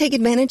and take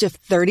advantage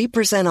of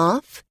 30%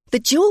 off? The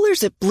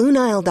jewelers at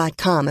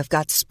BlueNile.com have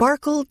got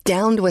sparkle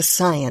down to a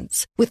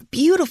science with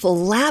beautiful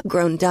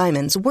lab-grown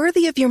diamonds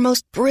worthy of your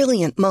most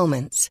brilliant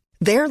moments.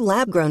 Their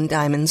lab-grown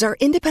diamonds are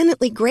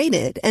independently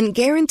graded and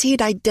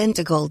guaranteed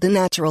identical to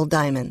natural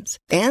diamonds.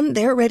 And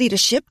they're ready to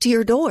ship to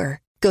your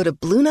door. Go to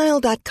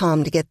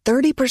BlueNile.com to get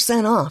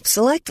 30% off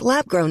select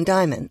lab-grown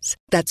diamonds.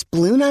 That's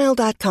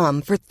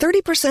BlueNile.com for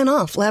 30%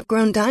 off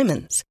lab-grown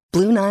diamonds.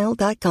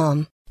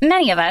 BlueNile.com.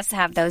 Many of us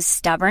have those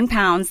stubborn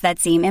pounds that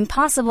seem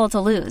impossible to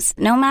lose,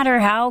 no matter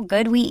how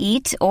good we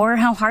eat or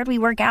how hard we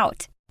work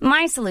out.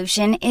 My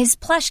solution is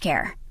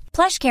PlushCare.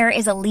 PlushCare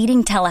is a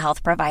leading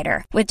telehealth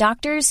provider with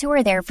doctors who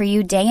are there for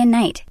you day and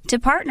night to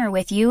partner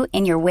with you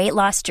in your weight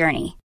loss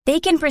journey. They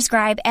can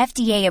prescribe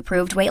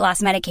FDA-approved weight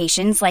loss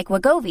medications like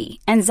Wegovy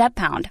and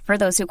Zepbound for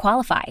those who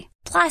qualify.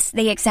 Plus,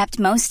 they accept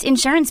most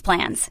insurance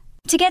plans.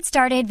 To get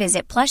started,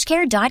 visit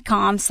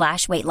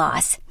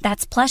plushcare.com/weightloss.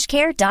 That's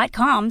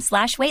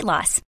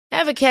plushcare.com/weightloss.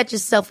 Ever catch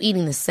yourself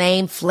eating the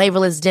same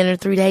flavorless dinner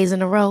 3 days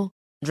in a row?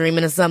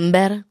 Dreaming of something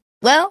better?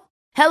 Well,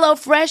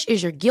 HelloFresh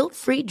is your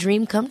guilt-free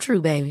dream come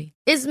true, baby.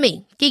 It's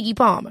me, Keke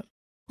Palmer.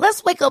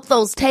 Let's wake up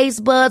those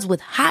taste buds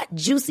with hot,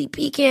 juicy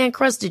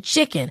pecan-crusted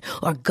chicken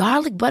or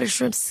garlic butter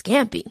shrimp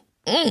scampi.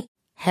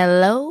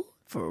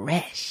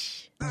 HelloFresh.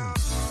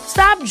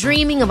 Stop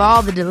dreaming of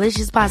all the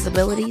delicious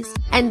possibilities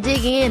and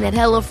dig in at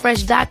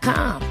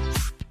HelloFresh.com.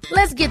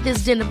 Let's get this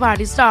dinner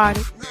party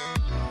started.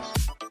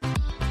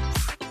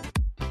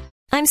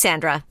 I'm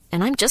Sandra,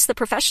 and I'm just the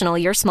professional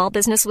your small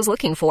business was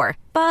looking for.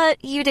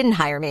 But you didn't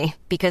hire me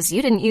because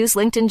you didn't use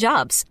LinkedIn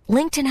Jobs.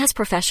 LinkedIn has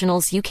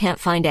professionals you can't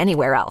find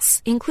anywhere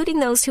else, including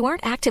those who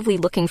aren't actively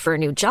looking for a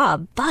new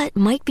job, but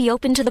might be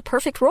open to the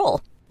perfect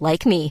role,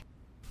 like me.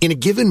 In a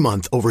given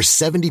month, over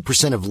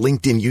 70% of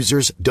LinkedIn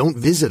users don't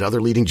visit other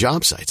leading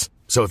job sites.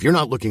 So if you're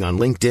not looking on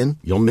LinkedIn,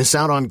 you'll miss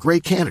out on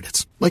great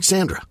candidates like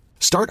Sandra.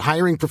 Start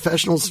hiring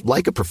professionals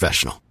like a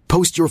professional.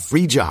 Post your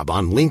free job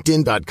on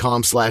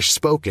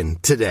linkedin.com/spoken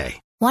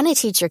today. Want to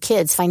teach your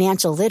kids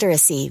financial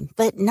literacy,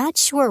 but not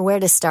sure where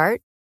to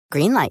start?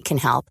 Greenlight can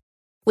help.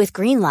 With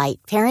Greenlight,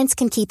 parents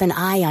can keep an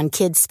eye on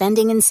kids'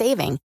 spending and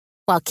saving,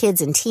 while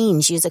kids and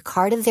teens use a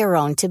card of their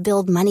own to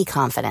build money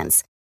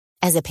confidence.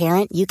 As a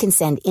parent, you can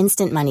send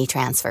instant money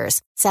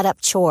transfers, set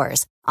up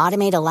chores,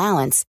 automate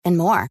allowance, and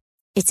more.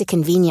 It's a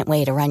convenient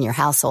way to run your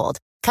household,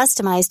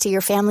 customized to your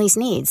family's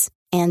needs,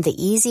 and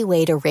the easy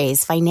way to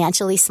raise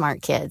financially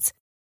smart kids.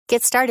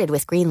 Get started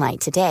with Greenlight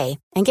today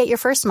and get your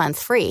first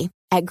month free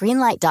at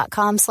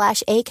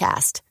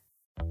greenlight.com/ACAST.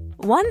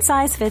 One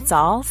size fits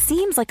all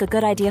seems like a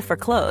good idea for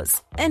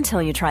clothes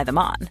until you try them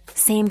on.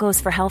 Same goes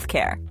for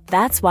healthcare.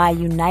 That's why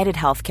United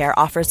Healthcare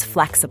offers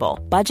flexible,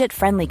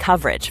 budget-friendly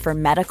coverage for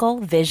medical,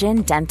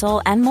 vision,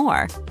 dental, and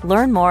more.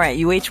 Learn more at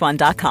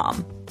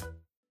uh1.com.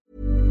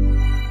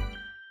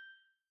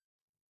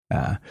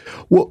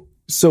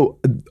 So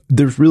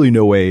there's really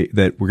no way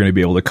that we're going to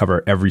be able to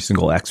cover every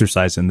single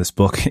exercise in this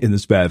book in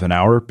this span of an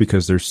hour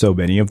because there's so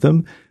many of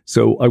them.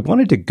 So I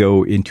wanted to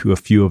go into a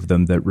few of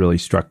them that really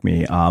struck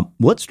me.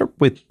 Let's start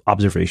with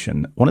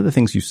observation. One of the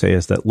things you say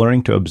is that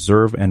learning to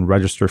observe and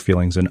register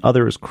feelings in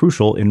others is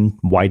crucial in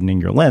widening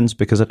your lens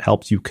because it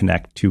helps you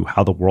connect to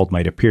how the world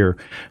might appear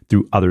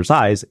through others'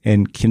 eyes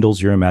and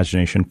kindles your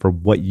imagination for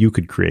what you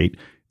could create.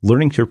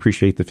 Learning to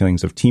appreciate the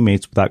feelings of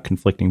teammates without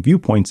conflicting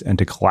viewpoints and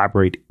to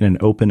collaborate in an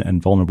open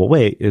and vulnerable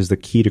way is the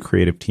key to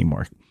creative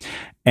teamwork.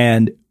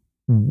 And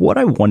what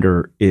I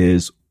wonder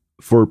is,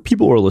 for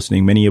people who are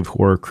listening, many of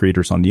who are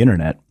creators on the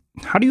internet,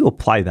 how do you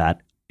apply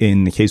that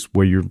in the case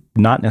where you're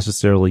not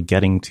necessarily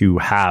getting to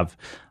have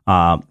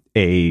a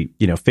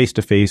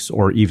face-to-face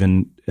or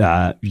even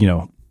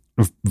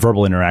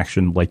verbal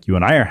interaction like you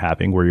and I are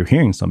having, where you're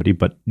hearing somebody,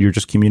 but you're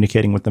just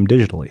communicating with them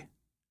digitally?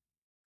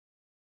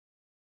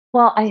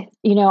 Well, I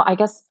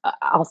guess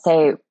I'll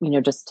say,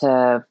 just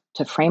to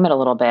frame it a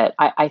little bit,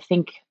 I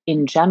think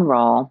in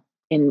general,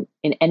 in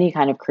any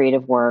kind of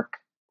creative work,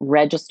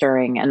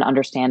 registering and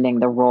understanding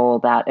the role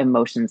that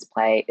emotions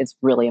play is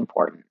really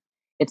important.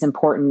 It's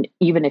important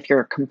even if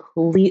you're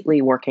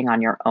completely working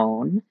on your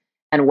own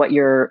And what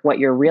you're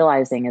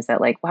realizing is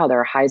that, like, wow, there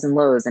are highs and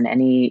lows in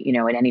any, in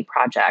any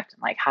project.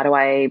 Like, how do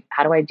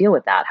I deal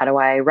with that? How do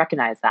I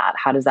recognize that?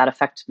 How does that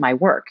affect my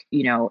work?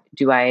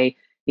 Do I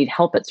need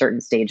help at certain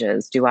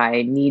stages? Do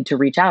I need to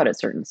reach out at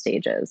certain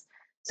stages?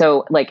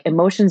 So, like,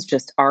 emotions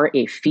just are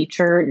a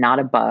feature, not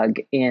a bug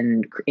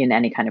in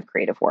any kind of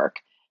creative work.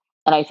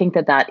 And I think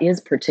that is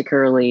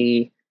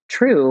particularly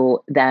true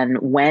then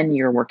when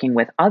you're working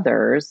with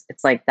others.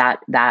 It's like that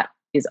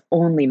is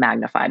only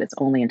magnified, it's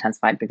only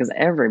intensified because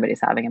everybody's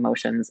having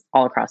emotions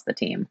all across the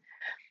team.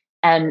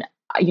 And,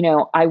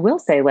 I will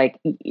say, like,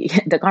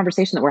 the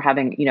conversation that we're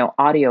having,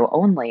 audio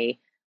only,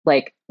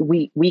 like,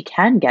 we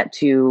can get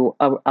to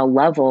a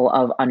level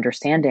of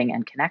understanding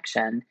and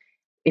connection.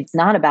 It's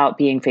not about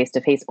being face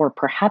to face, or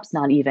perhaps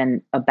not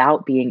even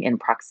about being in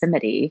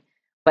proximity,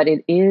 but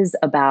it is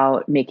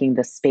about making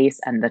the space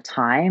and the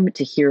time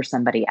to hear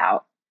somebody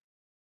out,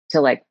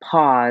 to, like,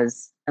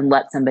 pause and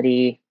let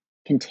somebody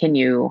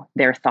continue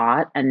their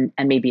thought and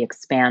maybe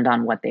expand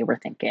on what they were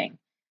thinking.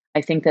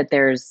 I think that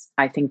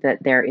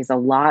there is a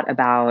lot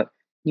about,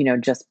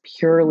 just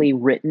purely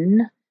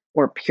written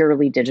or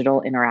purely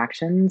digital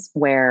interactions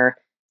where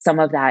some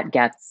of that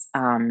gets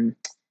a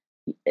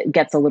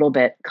little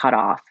bit cut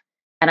off.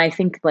 And I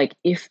think, like,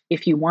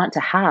 if you want to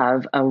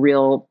have a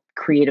real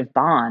creative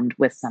bond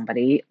with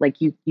somebody, like,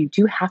 you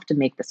do have to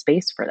make the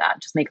space for that.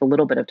 Just make a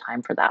little bit of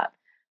time for that.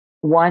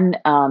 One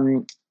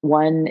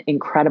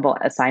incredible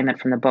assignment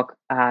from the book,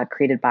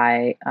 created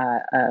by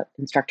an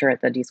instructor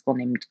at the D School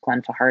named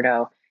Glenn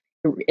Fajardo,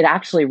 it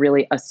actually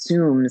really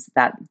assumes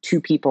that two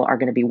people are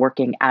going to be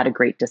working at a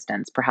great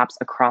distance, perhaps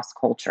across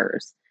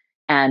cultures,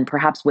 and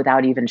perhaps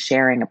without even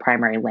sharing a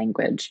primary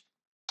language.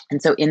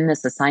 And so in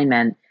this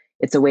assignment,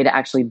 it's a way to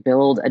actually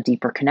build a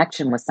deeper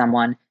connection with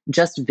someone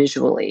just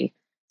visually.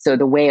 So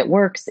the way it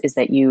works is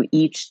that you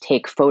each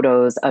take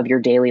photos of your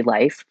daily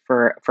life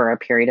for a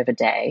period of a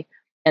day.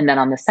 And then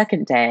on the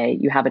second day,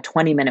 you have a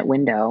 20-minute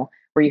window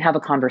where you have a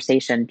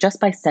conversation just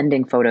by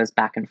sending photos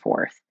back and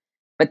forth.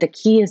 But the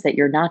key is that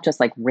you're not just,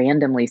 like,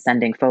 randomly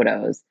sending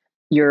photos.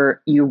 You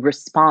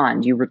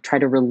respond, try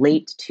to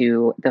relate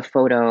to the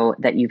photo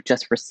that you've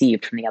just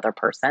received from the other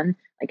person,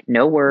 like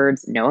no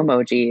words, no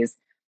emojis.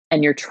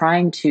 And you're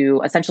trying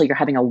to, essentially, you're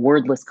having a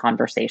wordless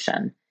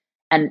conversation.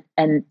 And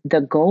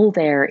the goal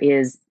there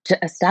is to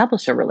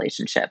establish a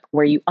relationship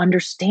where you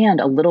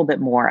understand a little bit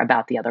more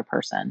about the other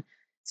person.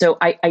 So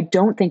I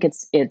don't think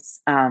it's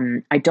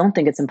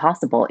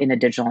impossible in a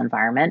digital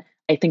environment.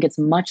 I think it's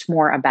much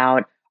more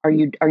about, are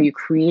you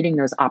creating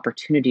those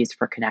opportunities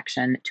for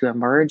connection to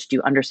emerge? Do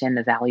you understand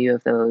the value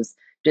of those?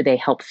 Do they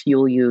help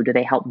fuel you? Do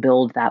they help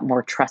build that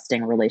more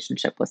trusting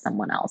relationship with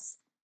someone else?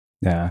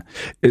 Yeah.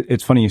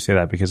 It's funny you say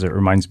that, because it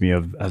reminds me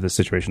of the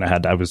situation I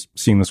had. I was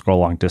seeing this girl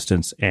long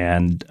distance,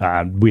 and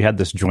we had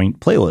this joint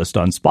playlist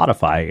on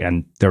Spotify,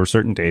 and there were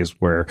certain days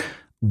where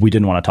we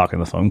didn't want to talk on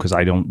the phone because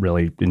I don't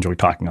really enjoy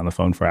talking on the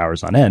phone for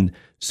hours on end.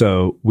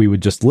 So we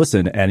would just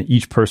listen, and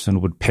each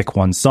person would pick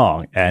one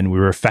song, and we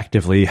were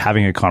effectively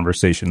having a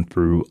conversation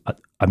through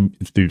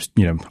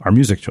our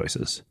music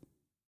choices.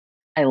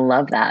 I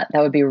love that.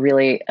 That would be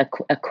really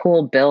a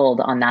cool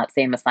build on that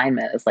same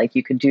assignment. It's like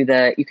you could do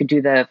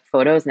the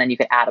photos, and then you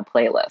could add a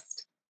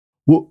playlist.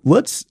 Well,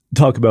 let's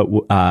talk about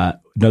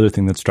another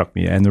thing that struck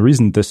me. And the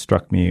reason this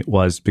struck me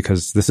was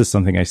because this is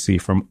something I see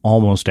from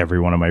almost every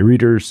one of my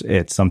readers.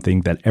 It's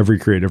something that every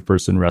creative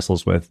person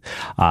wrestles with.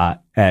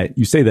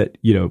 You say that,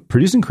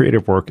 producing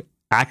creative work,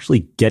 actually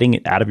getting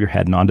it out of your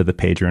head and onto the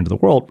page or into the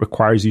world,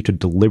 requires you to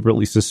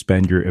deliberately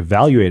suspend your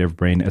evaluative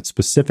brain at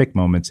specific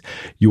moments.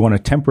 You want to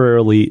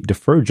temporarily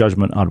defer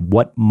judgment on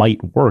what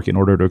might work in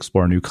order to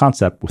explore a new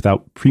concept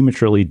without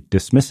prematurely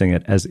dismissing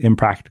it as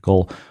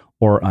impractical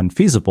or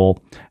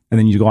unfeasible. And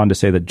then you go on to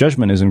say that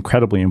judgment is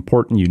incredibly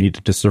important. You need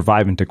it to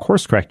survive and to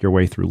course correct your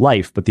way through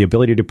life, but the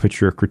ability to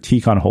put your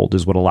critique on hold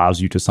is what allows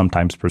you to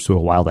sometimes pursue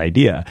a wild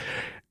idea.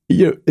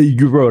 You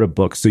wrote a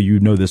book, so you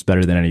know this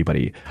better than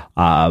anybody.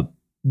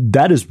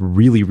 That is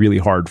really, really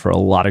hard for a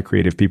lot of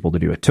creative people to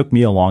do. It took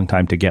me a long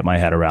time to get my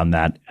head around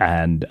that.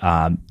 And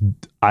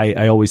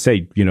I always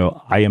say,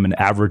 I am an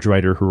average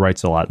writer who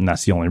writes a lot, and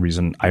that's the only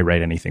reason I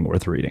write anything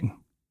worth reading.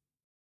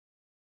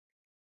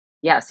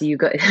 Yeah, so you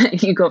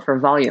go for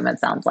volume, it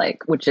sounds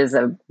like, which is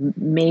a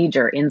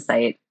major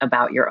insight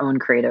about your own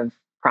creative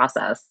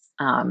process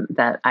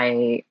that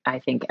I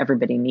think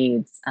everybody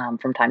needs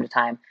from time to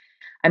time.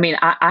 I mean,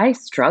 I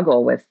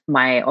struggle with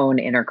my own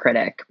inner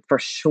critic for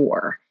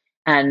sure.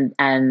 And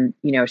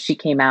she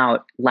came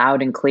out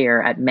loud and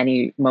clear at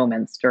many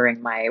moments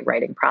during my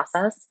writing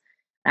process.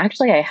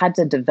 Actually, I had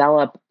to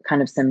develop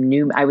kind of some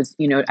new,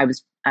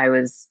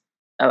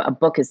 a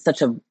book is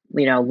such a,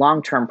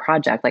 long-term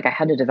project. Like, I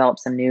had to develop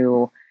some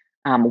new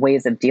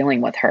ways of dealing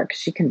with her, because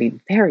she can be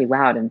very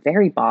loud and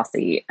very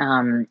bossy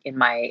in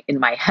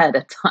my head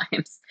at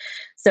times.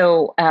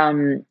 So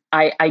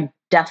I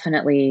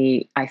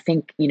definitely, I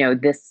think,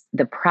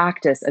 the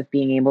practice of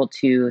being able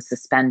to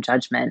suspend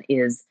judgment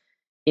is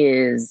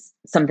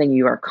something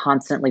you are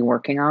constantly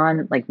working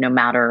on, like no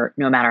matter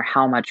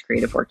how much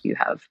creative work you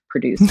have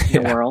produced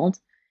in the world.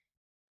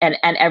 and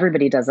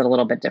everybody does it a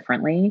little bit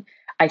differently.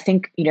 I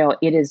think,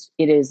 it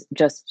is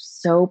just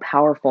so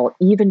powerful,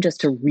 even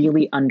just to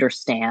really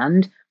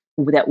understand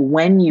that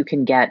when you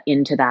can get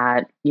into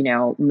that,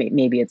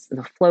 maybe it's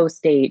the flow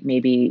state,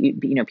 maybe,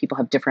 people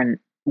have different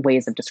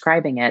ways of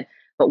describing it,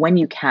 but when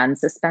you can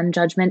suspend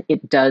judgment,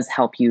 it does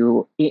help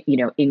you,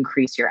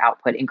 increase your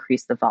output,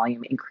 increase the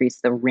volume, increase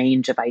the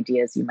range of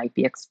ideas you might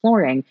be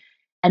exploring.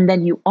 And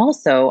then you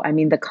also,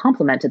 the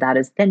complement to that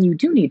is then you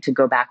do need to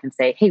go back and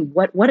say, hey,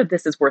 what of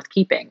this is worth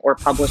keeping or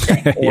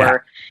publishing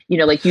or,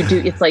 like you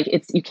do,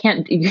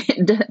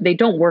 they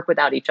don't work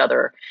without each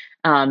other.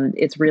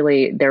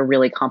 They're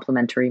really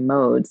complementary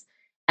modes.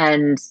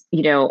 And,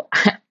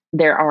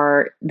 there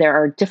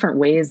are different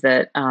ways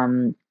that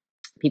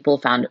people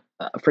found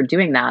for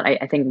doing that.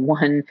 I think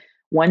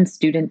one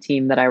student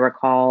team that I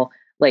recall,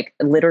 like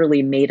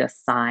literally made a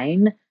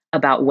sign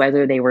about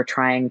whether they were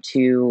trying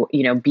to,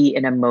 be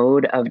in a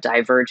mode of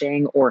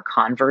diverging or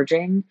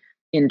converging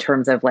in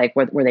terms of like,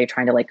 were they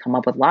trying to like come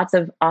up with lots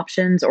of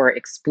options or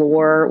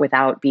explore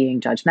without being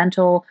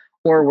judgmental,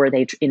 or were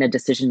they in a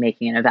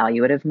decision-making and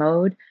evaluative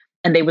mode?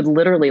 And they would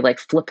literally like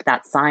flip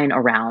that sign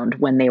around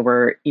when they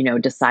were,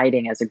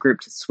 deciding as a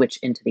group to switch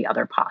into the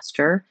other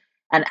posture.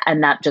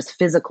 And that just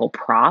physical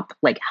prop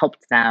like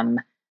helped them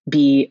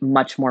be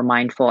much more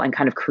mindful and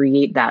kind of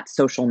create that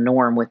social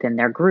norm within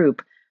their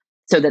group,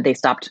 so that they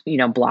stopped,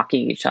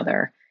 blocking each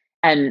other.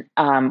 And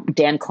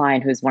Dan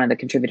Klein, who's one of the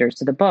contributors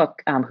to the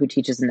book, who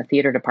teaches in the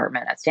theater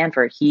department at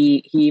Stanford,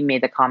 he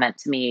made the comment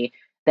to me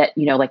that,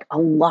 like a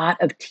lot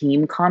of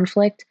team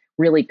conflict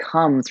really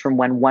comes from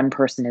when one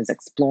person is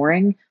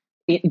exploring.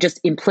 It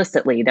just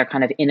implicitly, they're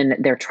kind of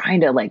they're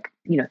trying to like,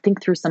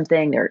 think through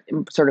something. They're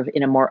sort of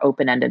in a more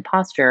open-ended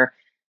posture.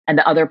 And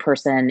the other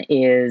person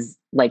is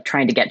like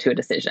trying to get to a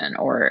decision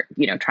or,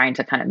 trying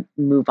to kind of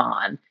move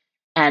on.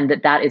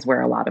 And that is where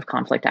a lot of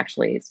conflict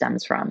actually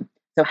stems from.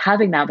 So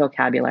having that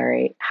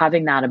vocabulary,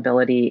 having that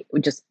ability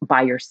just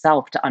by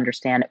yourself to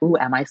understand,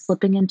 am I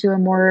slipping into a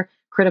more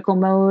critical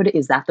mode?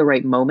 Is that the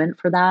right moment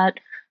for that?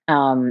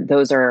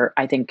 Those are,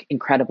 I think,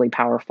 incredibly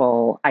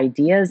powerful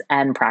ideas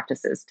and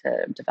practices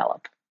to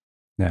develop.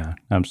 Yeah,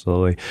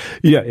 absolutely.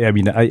 Yeah,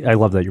 I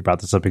love that you brought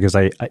this up because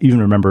I even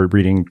remember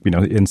reading,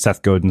 in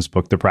Seth Godin's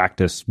book, The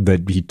Practice,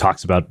 that he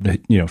talks about,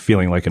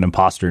 feeling like an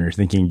imposter, and you're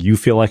thinking, you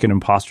feel like an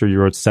imposter? You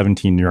wrote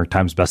 17 New York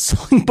Times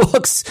bestselling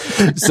books.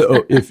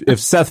 So if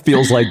Seth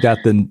feels like that,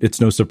 then it's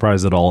no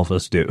surprise that all of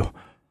us do.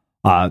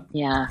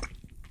 Yeah.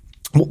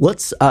 Well,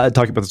 let's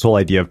talk about this whole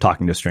idea of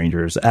talking to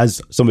strangers.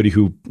 As somebody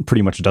who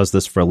pretty much does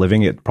this for a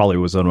living, it probably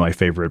was one of my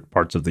favorite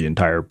parts of the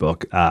entire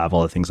book, of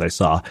all the things I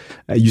saw.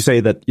 You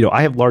say that,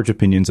 I have large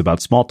opinions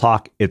about small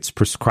talk. Its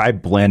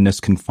prescribed blandness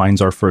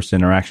confines our first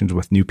interactions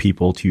with new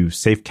people to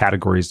safe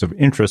categories of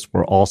interest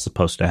we're all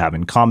supposed to have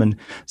in common.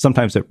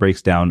 Sometimes it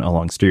breaks down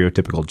along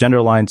stereotypical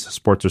gender lines.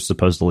 Sports are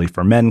supposedly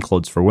for men,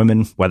 clothes for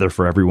women, weather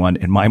for everyone.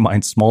 In my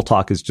mind, small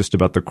talk is just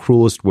about the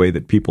cruelest way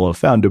that people have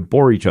found to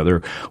bore each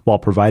other while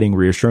providing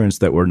reassurance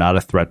that we're not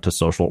a threat to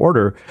social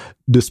order.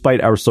 Despite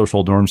our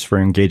social norms for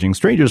engaging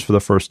strangers for the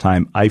first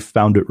time, I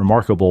found it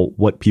remarkable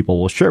what people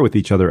will share with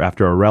each other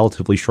after a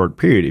relatively short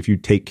period if you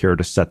take care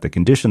to set the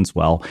conditions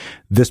well.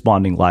 This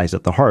bonding lies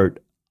at the heart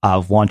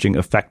of launching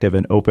effective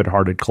and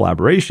open-hearted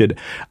collaboration.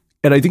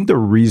 And I think the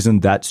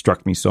reason that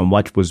struck me so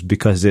much was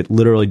because it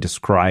literally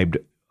described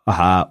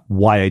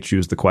why I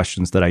choose the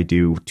questions that I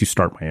do to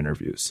start my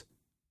interviews.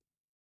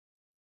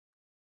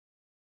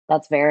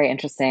 That's very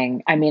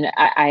interesting.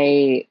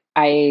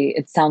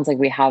 It sounds like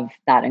we have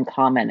that in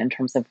common in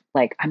terms of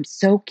like, I'm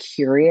so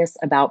curious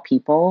about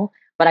people,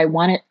 but I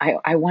want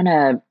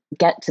to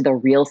get to the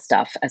real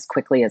stuff as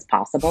quickly as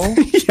possible.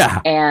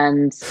 Yeah.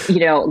 And,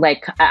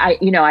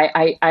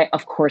 I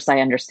of course I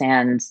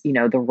understand,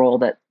 the role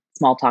that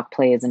small talk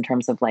plays in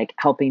terms of like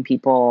helping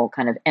people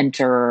kind of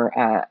enter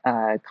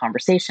a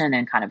conversation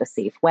in kind of a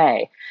safe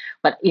way.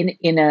 But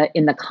in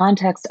the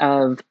context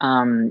of,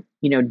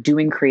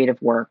 doing creative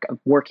work, of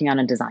working on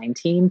a design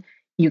team,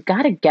 you've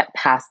got to get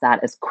past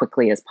that as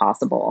quickly as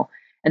possible.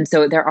 And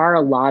so there are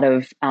a lot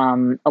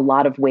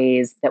of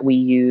ways that we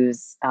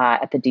use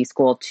at the D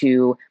School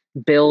to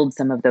build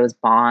some of those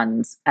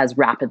bonds as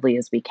rapidly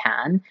as we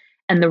can.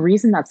 And the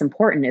reason that's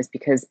important is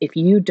because if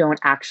you don't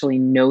actually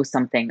know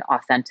something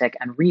authentic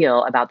and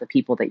real about the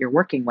people that you're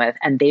working with,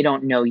 and they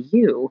don't know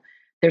you,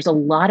 there's a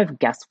lot of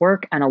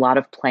guesswork and a lot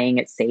of playing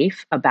it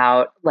safe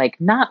about like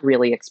not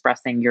really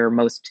expressing your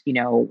most,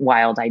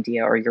 wild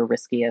idea or your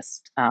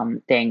riskiest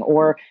thing,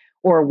 or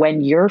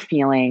when you're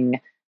feeling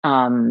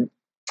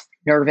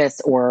nervous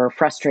or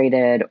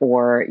frustrated,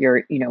 or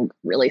you're,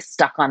 really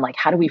stuck on like,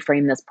 how do we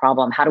frame this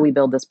problem? How do we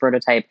build this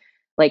prototype?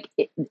 Like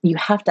you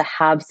have to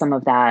have some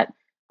of that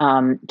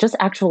just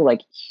actual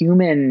like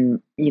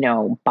human,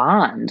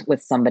 bond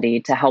with somebody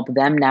to help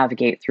them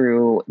navigate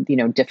through,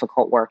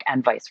 difficult work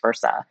and vice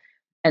versa.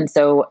 And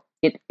so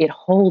it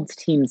holds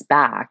teams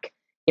back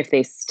if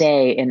they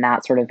stay in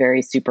that sort of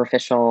very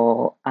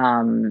superficial,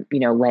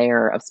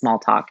 layer of small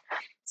talk.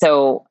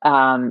 So,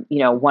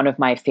 one of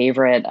my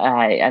favorite,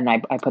 and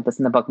I put this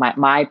in the book,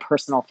 my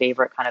personal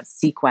favorite kind of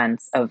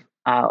sequence of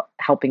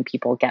helping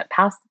people get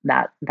past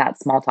that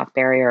small talk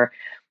barrier.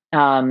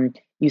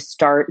 You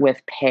start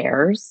with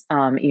pairs.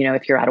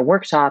 If you're at a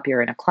workshop,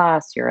 you're in a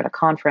class, you're at a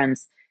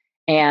conference,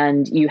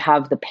 and you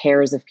have the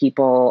pairs of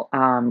people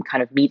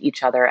kind of meet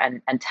each other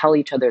and tell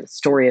each other the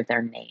story of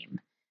their name.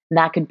 And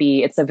that could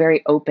be, it's a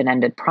very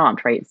open-ended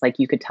prompt, right? It's like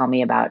you could tell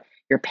me about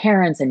your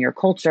parents and your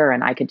culture,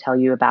 and I could tell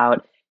you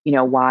about,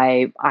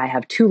 why I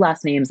have 2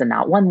 last names and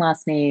not 1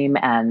 last name,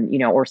 and,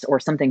 or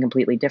something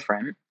completely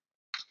different.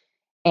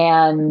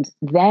 And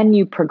then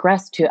you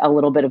progress to a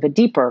little bit of a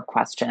deeper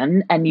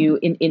question. And you,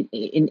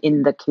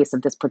 in the case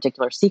of this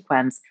particular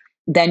sequence,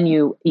 then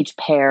each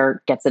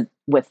pair gets it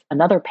with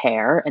another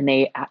pair, and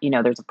they,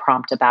 there's a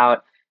prompt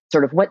about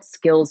sort of what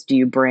skills do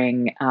you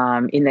bring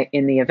in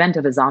the event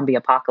of a zombie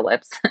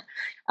apocalypse.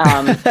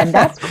 And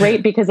that's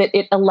great because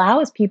it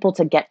allows people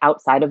to get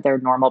outside of their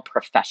normal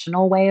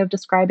professional way of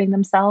describing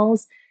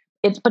themselves.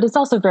 But it's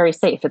also very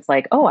safe. It's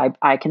like, oh,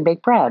 I can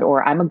bake bread,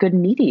 or I'm a good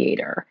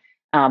mediator.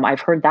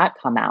 I've heard that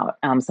come out.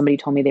 Somebody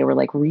told me they were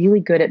like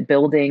really good at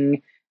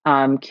building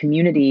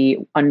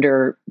community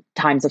under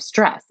times of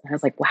stress. And I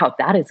was like, wow,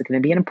 that is going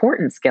to be an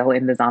important skill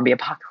in the zombie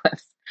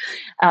apocalypse.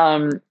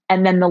 And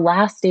then the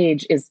last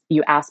stage is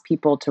you ask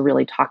people to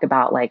really talk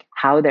about like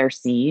how they're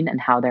seen and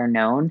how they're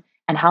known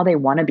and how they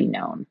want to be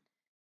known.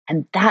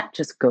 And that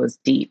just goes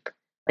deep.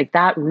 Like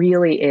that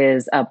really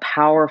is a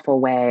powerful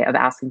way of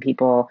asking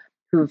people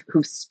who've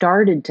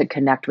started to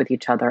connect with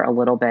each other a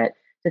little bit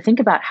to think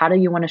about, how do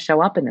you want to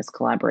show up in this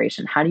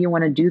collaboration? How do you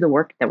want to do the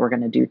work that we're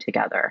going to do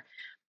together?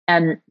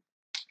 And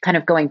kind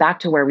of going back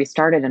to where we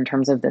started in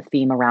terms of the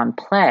theme around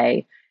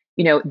play,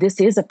 this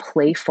is a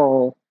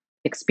playful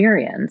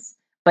experience,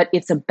 but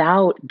it's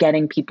about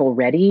getting people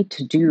ready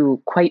to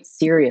do quite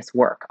serious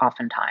work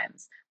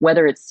oftentimes,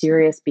 whether it's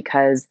serious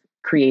because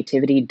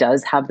creativity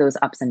does have those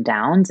ups and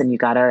downs and you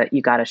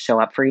gotta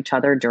show up for each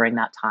other during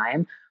that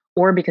time,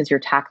 or because you're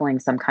tackling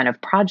some kind of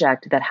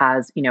project that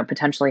has,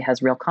 potentially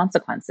has real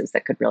consequences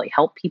that could really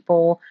help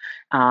people,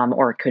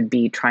 or it could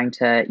be trying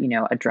to,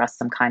 address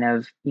some kind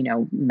of,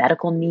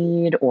 medical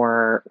need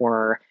or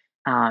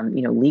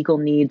legal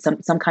need,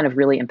 some kind of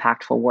really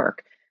impactful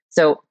work.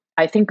 So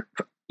I think,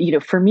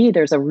 for me,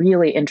 there's a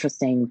really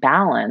interesting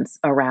balance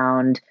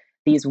around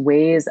these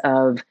ways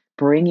of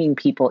bringing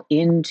people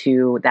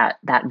into that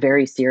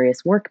very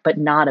serious work, but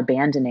not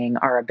abandoning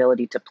our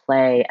ability to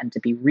play and to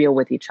be real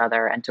with each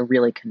other and to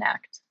really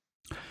connect.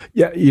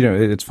 Yeah,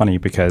 it's funny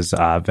because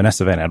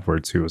Vanessa Van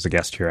Edwards, who was a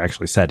guest here,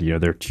 actually said,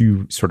 there are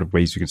 2 sort of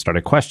ways you can start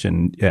a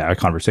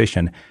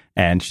conversation.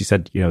 And she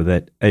said,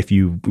 that if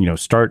you,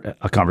 start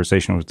a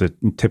conversation with the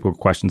typical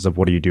questions of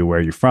what do you do, where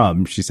are you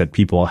from? She said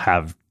people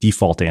have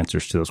default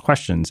answers to those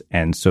questions.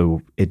 And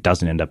so it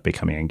doesn't end up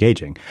becoming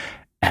engaging.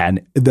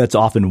 And that's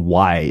often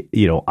why,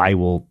 I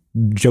will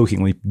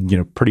jokingly,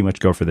 pretty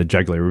much go for the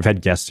jugular. We've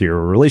had guests here,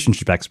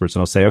 relationship experts,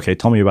 and I'll say, okay,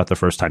 tell me about the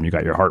first time you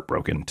got your heart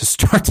broken to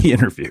start the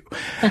interview.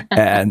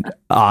 And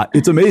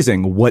it's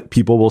amazing what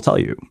people will tell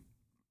you.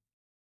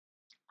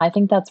 I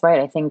think that's right.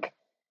 I think,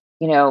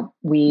 I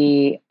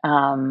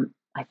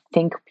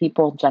think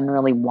people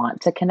generally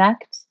want to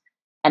connect.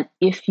 And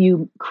if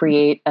you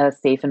create a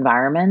safe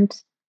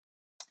environment,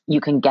 you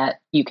can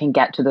get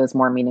to those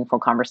more meaningful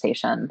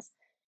conversations.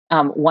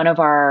 One of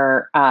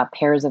our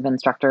pairs of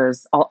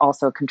instructors,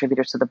 also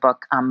contributors to the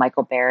book,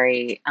 Michael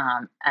Berry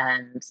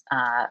and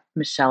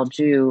Michelle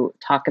Ju,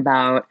 talk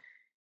about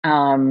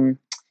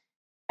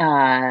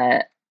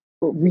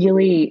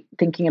really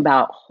thinking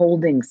about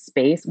holding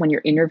space. When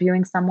you're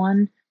interviewing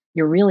someone,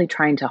 you're really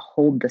trying to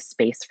hold the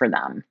space for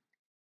them.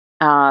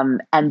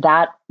 And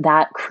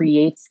that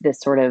creates this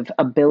sort of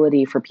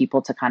ability for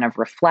people to kind of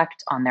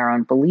reflect on their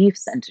own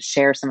beliefs and to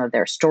share some of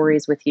their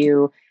stories with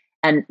you.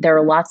 And there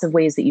are lots of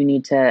ways that you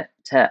need to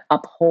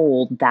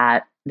uphold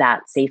that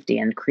safety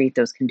and create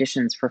those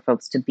conditions for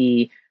folks to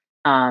be,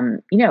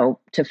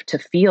 to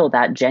feel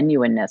that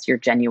genuineness, your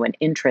genuine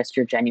interest,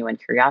 your genuine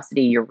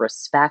curiosity, your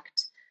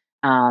respect,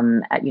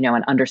 and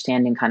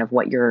understanding kind of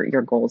what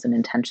your goals and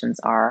intentions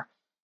are.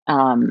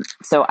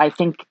 So I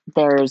think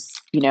there's,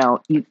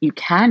 you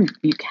can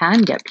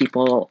get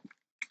people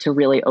to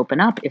really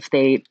open up if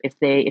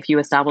you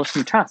establish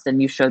some trust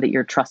and you show that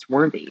you're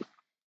trustworthy.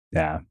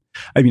 Yeah.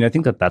 I mean, I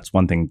think that's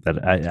one thing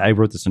that I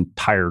wrote this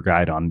entire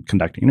guide on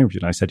conducting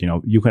interviews. And I said,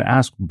 you can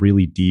ask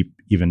really deep,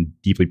 even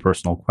deeply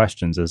personal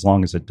questions as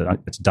long as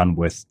it's done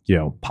with,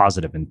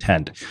 positive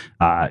intent.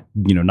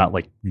 Not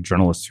like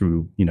journalists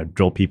who,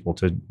 drill people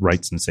to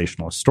write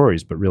sensationalist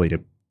stories, but really to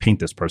paint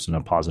this person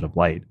in a positive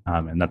light.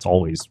 And that's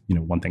always,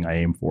 one thing I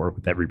aim for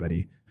with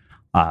everybody.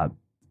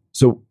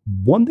 So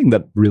one thing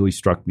that really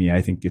struck me,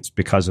 I think it's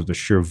because of the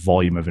sheer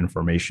volume of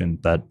information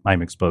that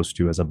I'm exposed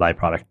to as a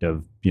byproduct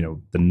of,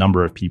 the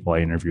number of people I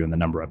interview and the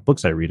number of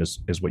books I read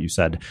is what you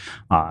said.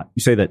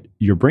 You say that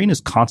your brain is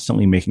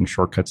constantly making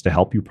shortcuts to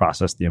help you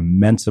process the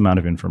immense amount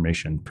of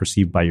information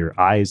perceived by your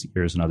eyes,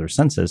 ears, and other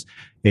senses.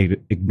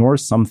 It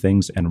ignores some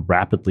things and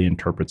rapidly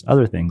interprets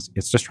other things.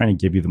 It's just trying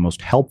to give you the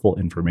most helpful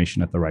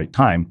information at the right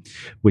time,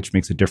 which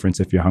makes a difference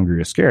if you're hungry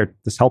or scared.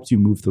 This helps you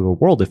move through the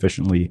world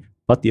efficiently,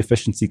 but the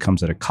efficiency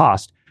comes at a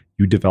cost.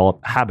 you develop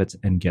habits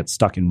and get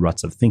stuck in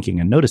ruts of thinking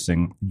and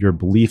noticing. Your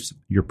beliefs,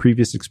 your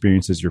previous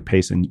experiences, your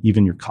pace, and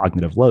even your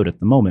cognitive load at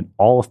the moment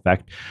all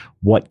affect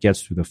what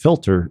gets through the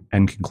filter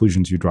and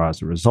conclusions you draw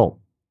as a result.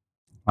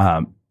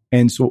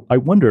 And so I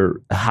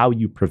wonder how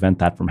you prevent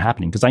that from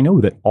happening, because I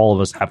know that all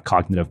of us have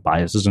cognitive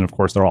biases, and of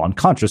course they're all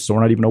unconscious, so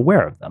we're not even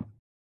aware of them.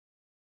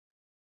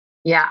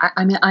 Yeah,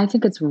 I mean, I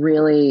think it's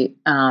really,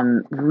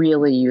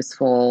 really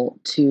useful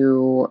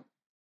to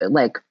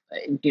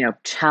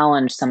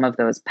challenge some of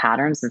those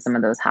patterns and some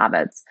of those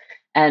habits.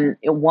 And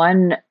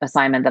one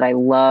assignment that I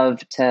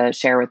love to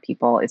share with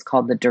people is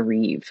called the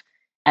Derive.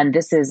 And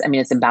this is, I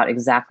mean, it's about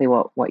exactly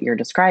what you're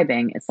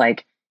describing. It's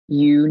like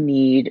you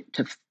need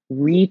to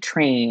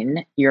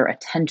retrain your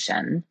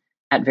attention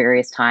at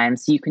various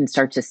times so you can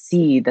start to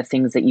see the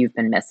things that you've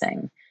been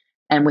missing.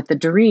 And with the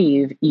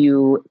Derive,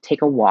 you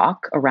take a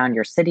walk around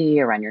your city,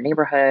 around your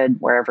neighborhood,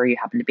 wherever you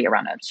happen to be,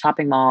 around a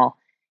shopping mall,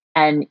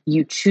 and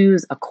you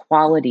choose a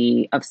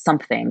quality of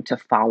something to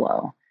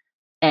follow.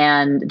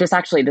 And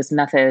this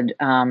method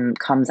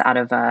comes out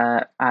of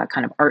a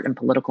kind of art and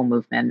political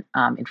movement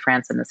in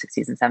France in the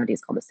 60s and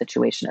 70s called the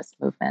Situationist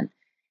movement.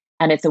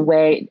 And it's a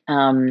way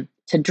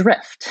to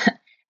drift.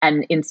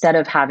 And instead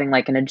of having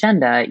like an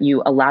agenda,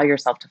 you allow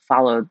yourself to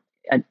follow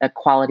a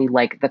quality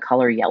like the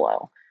color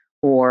yellow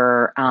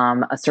or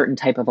a certain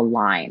type of a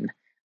line.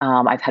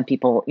 I've had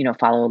people,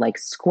 follow like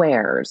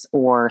squares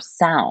or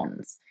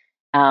sounds.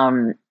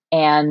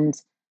 And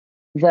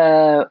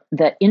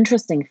the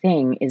interesting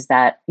thing is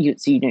that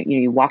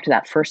you walk to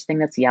that first thing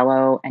that's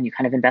yellow and you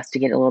kind of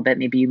investigate a little bit.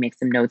 Maybe you make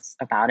some notes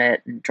about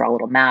it and draw a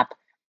little map.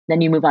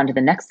 Then you move on to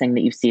the next thing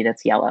that you see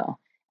that's yellow,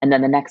 and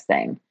then the next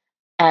thing.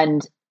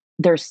 And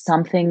there's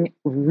something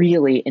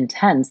really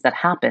intense that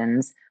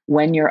happens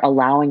when you're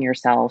allowing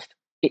yourself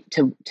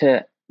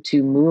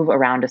to move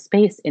around a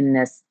space in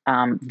this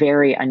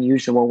very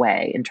unusual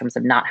way in terms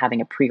of not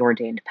having a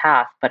preordained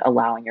path, but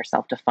allowing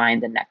yourself to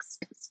find the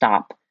next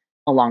stop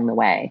along the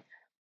way.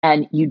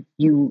 And you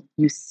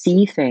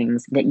see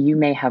things that you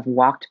may have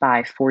walked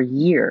by for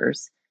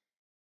years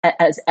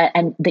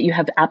and that you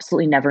have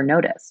absolutely never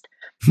noticed.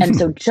 And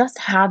so just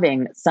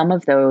having some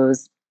of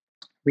those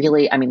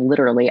really, I mean,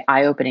 literally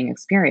eye-opening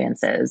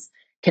experiences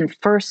can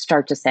first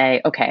start to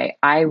say, okay,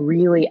 I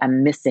really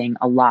am missing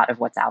a lot of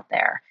what's out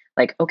there.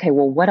 Like, okay,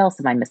 well, what else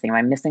am I missing? Am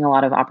I missing a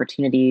lot of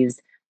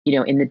opportunities,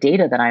 in the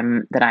data that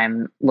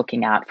I'm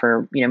looking at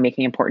for,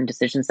 making important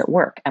decisions at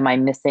work? Am I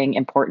missing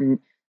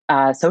important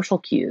social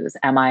cues?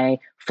 Am I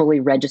fully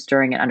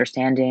registering and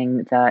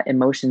understanding the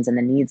emotions and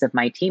the needs of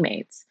my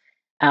teammates?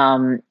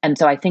 And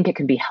so I think it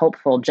can be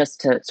helpful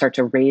just to start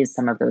to raise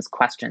some of those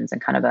questions in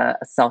kind of a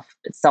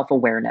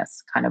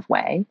self-awareness kind of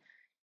way.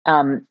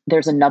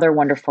 There's another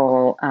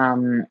wonderful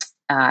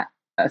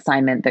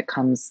assignment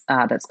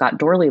that Scott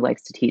Dorley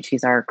likes to teach.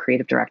 He's our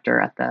creative director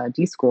at the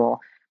D School,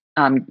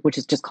 which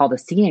is just called a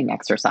seeing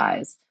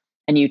exercise.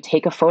 And you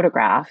take a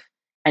photograph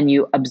and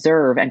you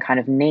observe and kind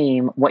of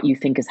name what you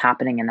think is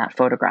happening in that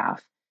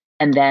photograph.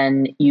 And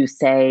then you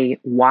say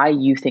why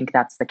you think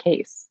that's the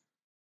case.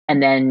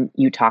 And then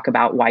you talk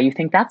about why you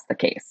think that's the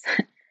case.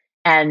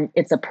 And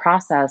it's a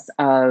process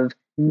of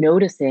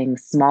noticing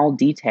small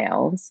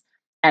details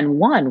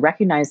and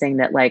recognizing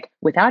that like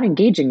without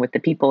engaging with the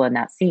people in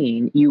that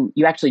scene, you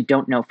actually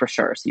don't know for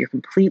sure. So you're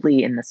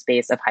completely in the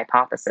space of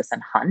hypothesis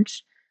and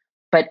hunch.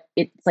 But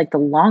it's like the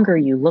longer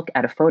you look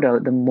at a photo,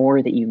 the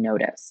more that you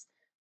notice.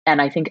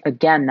 And I think,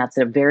 again, that's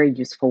a very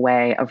useful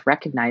way of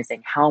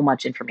recognizing how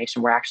much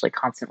information we're actually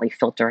constantly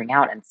filtering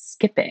out and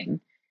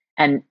skipping.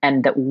 And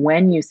that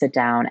when you sit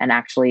down and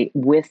actually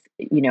with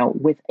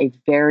a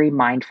very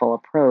mindful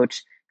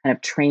approach, kind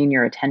of train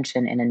your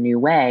attention in a new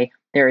way,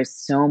 there is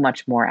so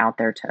much more out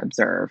there to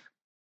observe.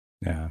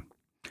 Yeah.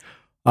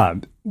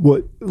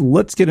 Well,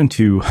 let's get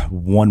into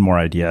one more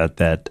idea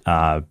that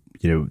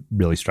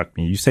really struck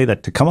me. You say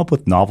that to come up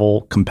with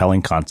novel,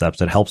 compelling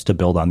concepts, it helps to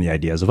build on the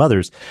ideas of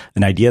others.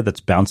 An idea that's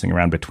bouncing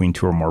around between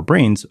two or more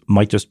brains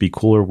might just be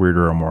cooler,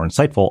 weirder, or more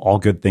insightful. All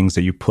good things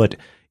that you put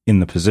in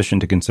the position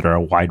to consider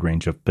a wide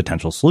range of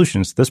potential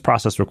solutions. This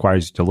process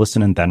requires you to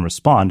listen and then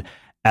respond,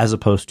 as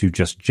opposed to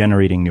just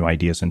generating new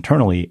ideas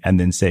internally and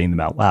then saying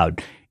them out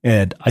loud.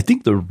 And I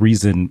think the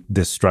reason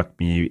this struck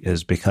me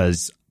is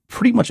because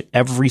pretty much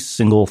every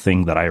single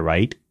thing that I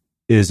write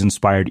is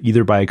inspired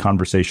either by a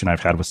conversation I've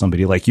had with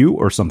somebody like you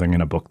or something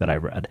in a book that I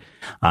read.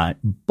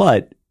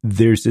 But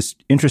there's this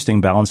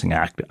interesting balancing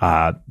act,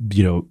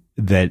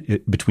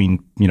 between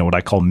what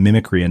I call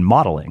mimicry and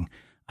modeling.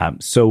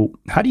 So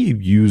how do you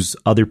use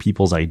other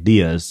people's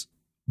ideas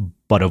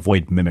but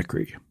avoid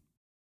mimicry?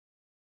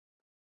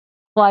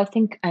 Well, I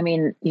think,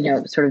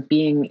 sort of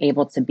being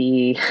able to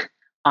be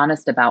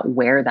honest about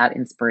where that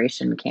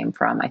inspiration came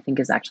from, I think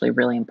is actually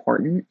really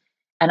important.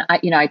 And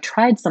I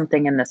tried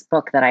something in this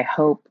book that I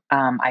hope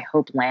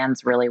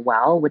lands really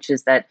well, which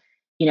is that,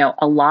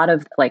 a lot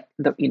of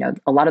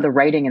the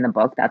writing in the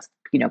book that's,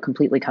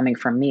 completely coming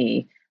from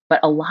me. But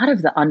a lot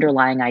of the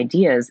underlying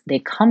ideas, they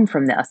come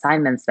from the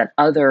assignments that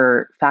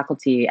other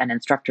faculty and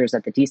instructors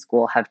at the D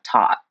School have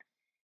taught.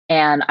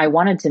 And I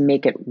wanted to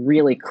make it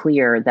really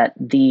clear that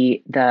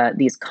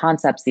these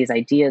concepts, these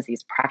ideas,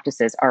 these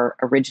practices are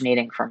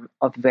originating from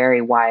a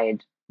very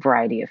wide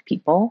variety of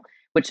people,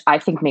 which I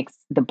think makes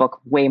the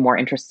book way more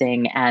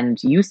interesting and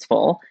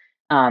useful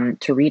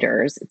to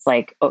readers. It's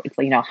like,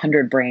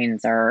 100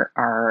 brains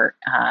are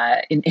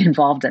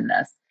involved in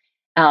this.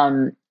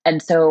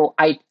 And so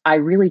I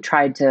really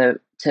tried to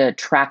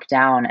track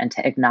down and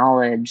to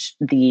acknowledge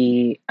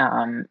the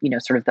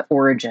sort of the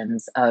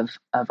origins of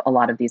a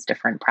lot of these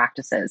different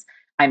practices.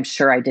 I'm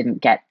sure I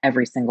didn't get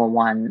every single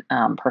one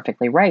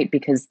perfectly right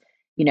because,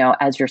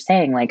 as you're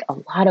saying, like a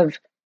lot of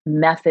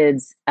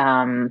methods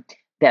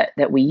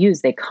that we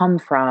use, they come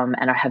from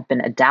and have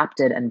been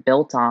adapted and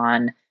built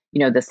on,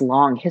 this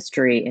long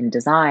history in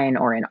design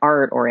or in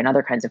art or in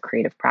other kinds of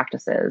creative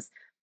practices.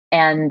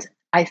 And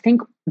I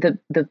think the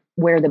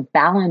where the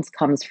balance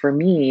comes for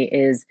me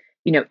is,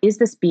 is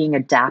this being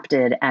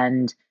adapted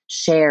and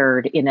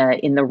shared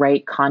in the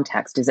right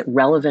context? Is it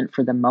relevant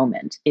for the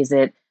moment? Is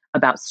it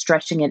about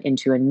stretching it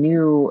into a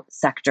new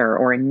sector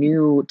or a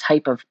new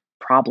type of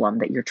problem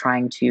that you're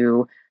trying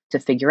to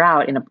figure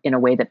out in a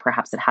way that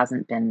perhaps it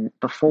hasn't been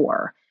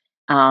before?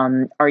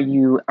 Are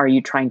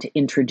you trying to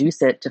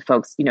introduce it to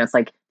folks? It's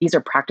like these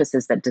are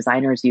practices that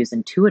designers use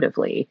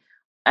intuitively.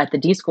 At the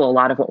D School, a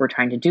lot of what we're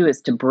trying to do is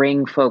to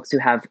bring folks who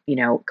have,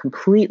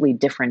 completely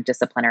different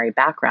disciplinary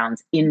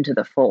backgrounds into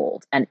the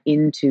fold and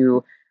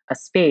into a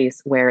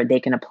space where they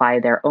can apply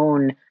their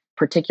own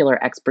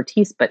particular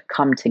expertise, but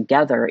come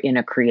together in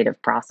a creative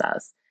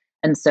process.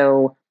 And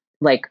so,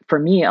 like, for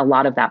me, a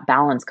lot of that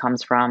balance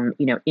comes from,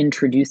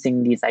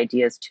 introducing these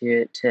ideas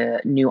to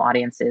new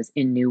audiences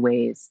in new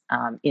ways,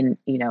 in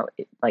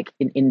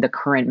the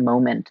current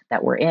moment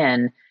that we're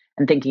in,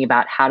 and thinking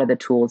about how do the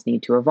tools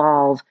need to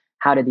evolve?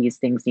 How do these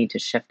things need to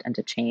shift and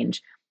to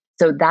change?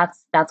 So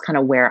that's kind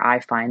of where I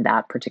find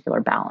that particular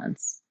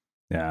balance.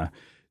 Yeah.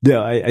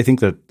 Yeah, I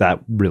think that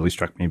really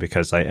struck me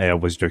because I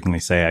always jokingly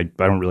say I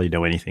don't really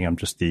know anything. I'm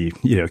just the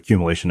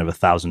accumulation of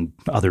 1,000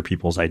 other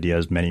people's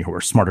ideas, many who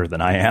are smarter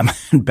than I am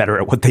and better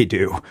at what they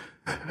do.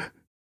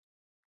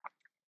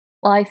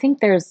 Well, I think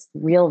there's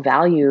real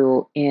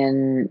value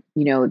in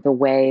the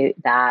way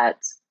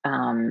that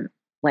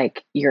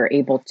you're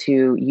able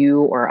to,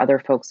 you or other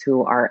folks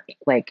who are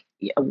like,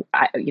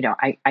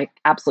 I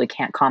absolutely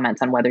can't comment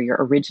on whether you're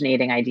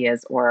originating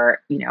ideas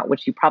or,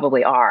 which you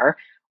probably are,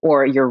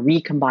 or you're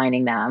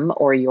recombining them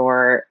or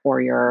you're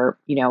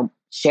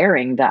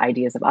sharing the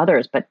ideas of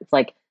others. But it's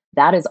like,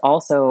 that is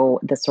also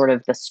the sort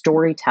of the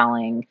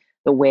storytelling,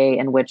 the way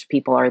in which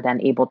people are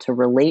then able to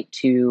relate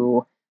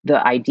to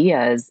the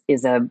ideas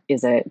is a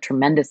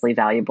tremendously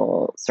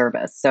valuable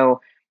service.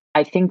 So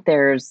I think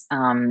there's,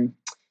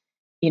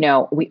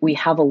 we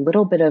have a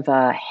little bit of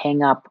a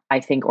hang up, I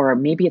think, or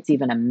maybe it's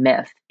even a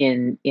myth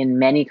in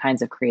many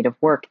kinds of creative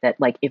work that,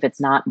 like, if it's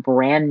not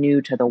brand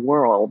new to the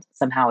world,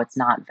 somehow it's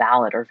not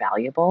valid or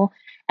valuable.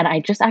 And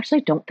I just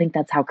actually don't think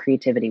that's how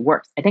creativity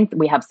works. I think that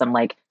we have some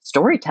like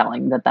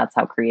storytelling that's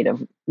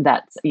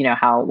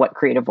how what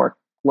creative work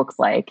looks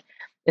like.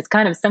 It's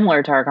kind of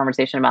similar to our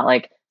conversation about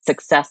like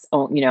success,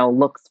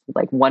 looks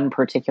like one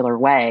particular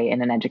way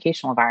in an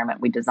educational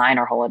environment. We design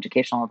our whole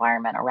educational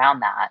environment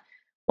around that.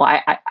 Well,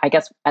 I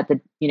guess at the,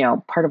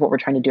 part of what we're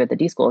trying to do at the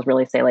D School is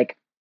really say, like,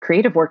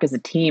 creative work is a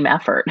team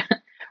effort,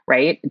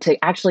 right?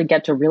 To actually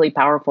get to really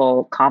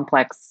powerful,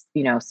 complex,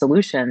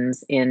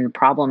 solutions in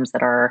problems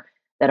that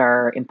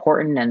are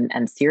important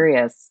and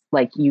serious.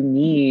 Like, you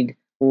need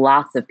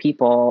lots of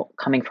people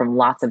coming from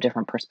lots of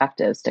different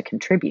perspectives to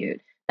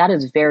contribute. That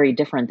is very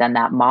different than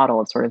that model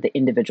of sort of the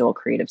individual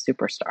creative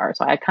superstar.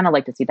 So I kind of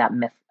like to see that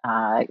myth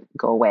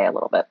go away a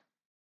little bit.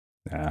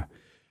 Yeah.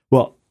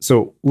 Well,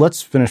 so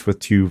let's finish with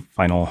two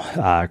final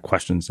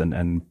questions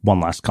and one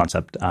last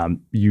concept.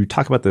 You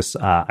talk about this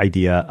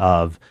idea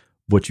of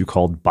what you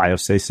called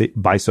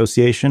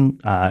bisociation,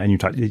 and you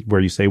talk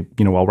where you say,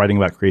 while writing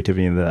about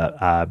creativity in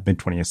the mid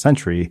 20th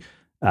century,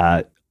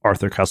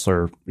 Arthur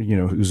Koestler,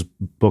 whose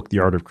book The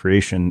Art of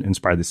Creation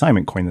inspired the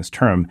assignment, coined this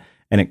term,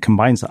 and it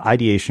combines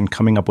ideation,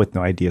 coming up with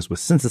new ideas, with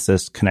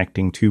synthesis,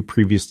 connecting two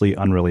previously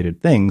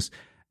unrelated things.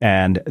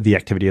 And the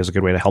activity is a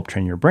good way to help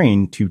train your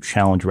brain to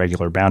challenge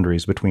regular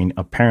boundaries between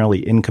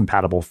apparently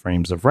incompatible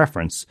frames of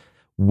reference,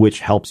 which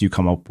helps you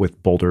come up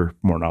with bolder,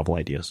 more novel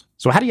ideas.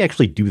 So how do you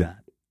actually do that?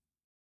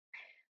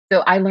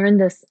 So I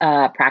learned this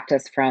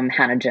practice from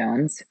Hannah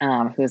Jones,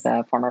 who's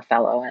a former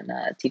fellow and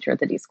a teacher at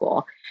the D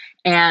School.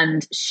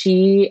 And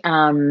she,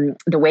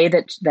 the way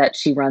that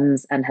she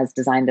runs and has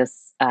designed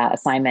this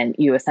assignment,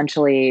 you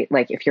essentially,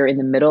 like, if you're in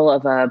the middle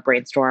of a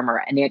brainstorm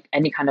or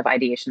any kind of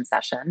ideation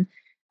session,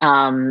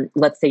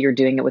 let's say you're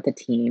doing it with a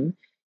team,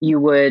 you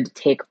would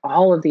take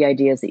all of the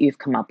ideas that you've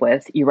come up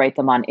with, you write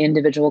them on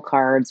individual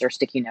cards or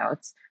sticky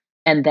notes,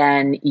 and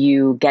then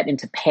you get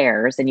into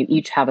pairs and you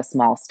each have a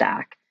small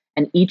stack.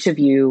 And each of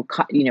you,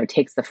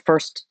 takes the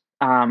first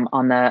on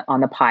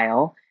the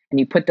pile, and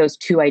you put those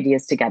two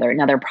ideas together.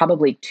 Now, they're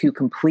probably two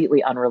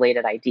completely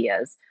unrelated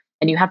ideas,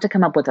 and you have to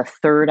come up with a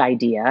third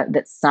idea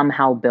that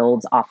somehow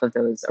builds off of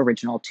those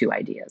original two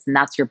ideas. And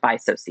that's your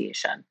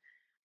bisociation.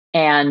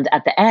 And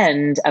at the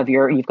end of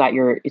you've got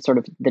your sort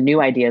of the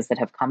new ideas that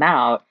have come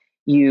out,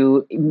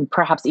 you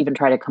perhaps even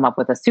try to come up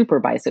with a super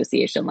by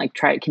association. Like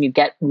can you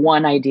get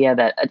one idea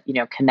that,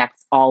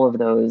 connects all of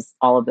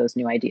those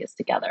new ideas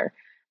together?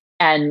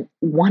 And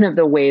one of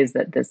the ways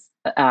that this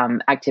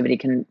activity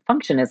can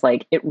function is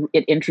like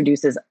it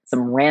introduces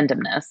some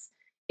randomness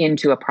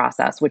into a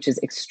process, which is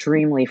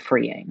extremely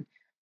freeing.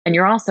 And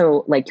you're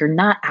also like, you're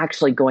not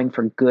actually going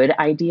for good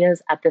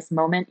ideas at this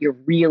moment. You're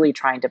really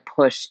trying to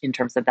push in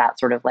terms of that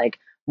sort of like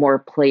more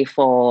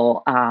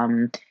playful,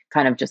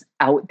 kind of just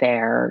out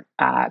there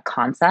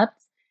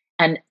concepts.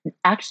 And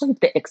actually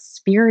the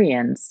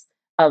experience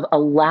of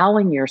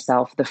allowing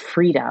yourself the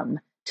freedom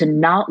to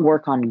not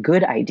work on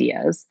good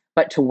ideas,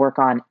 but to work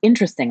on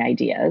interesting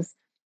ideas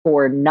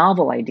or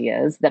novel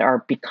ideas that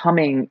are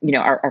becoming,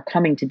 are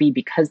coming to be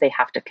because they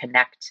have to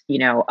connect,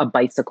 a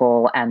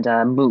bicycle and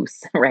a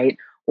moose, right?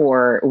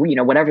 Or,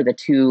 whatever the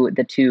two,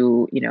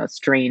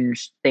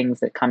 strange things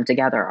that come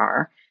together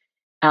are.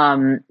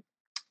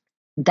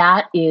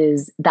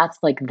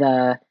 That's like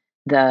the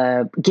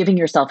giving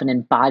yourself an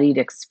embodied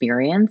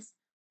experience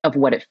of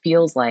what it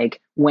feels like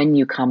when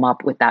you come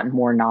up with that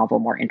more novel,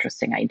 more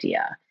interesting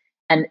idea.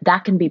 And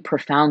that can be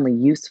profoundly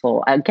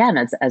useful, again,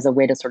 as a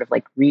way to sort of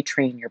like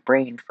retrain your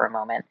brain for a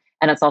moment.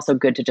 And it's also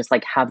good to just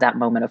like have that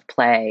moment of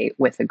play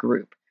with a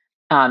group.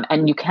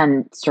 And you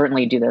can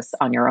certainly do this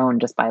on your own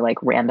just by like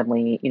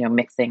randomly,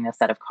 mixing a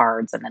set of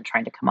cards and then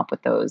trying to come up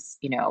with those,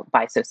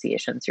 by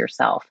associations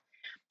yourself.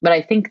 But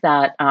I think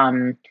that,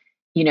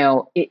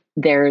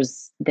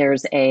 there's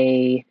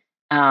an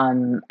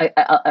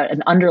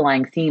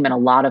underlying theme in a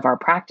lot of our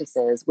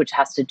practices, which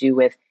has to do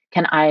with,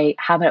 can I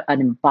have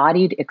an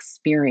embodied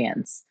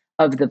experience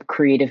of the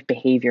creative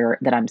behavior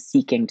that I'm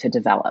seeking to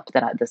develop,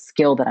 the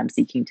skill that I'm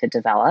seeking to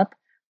develop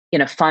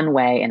in a fun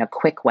way, in a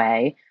quick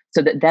way,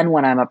 so that then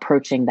when I'm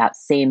approaching that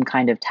same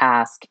kind of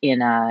task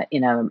in a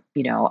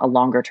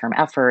longer term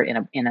effort,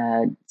 in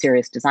a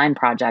serious design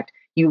project,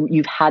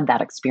 you've had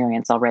that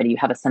experience already. You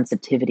have a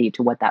sensitivity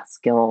to what that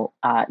skill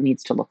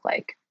needs to look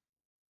like.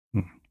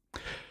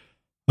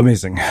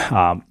 Amazing.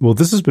 Well,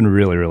 this has been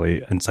really,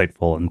 really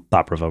insightful and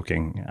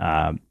thought-provoking.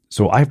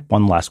 So I have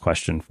one last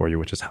question for you,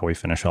 which is how we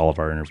finish all of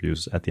our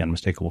interviews at the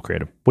Unmistakable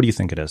Creative. What do you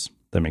think it is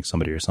that makes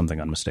somebody or something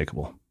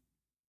unmistakable?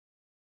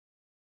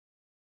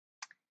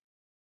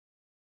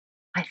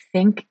 I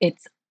think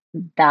it's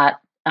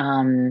that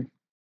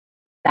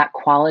that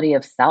quality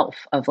of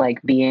self, of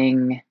like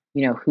being,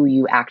 who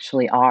you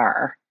actually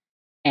are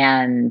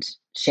and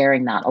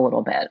sharing that a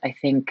little bit. I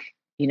think,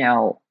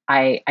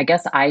 I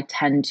guess I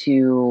tend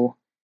to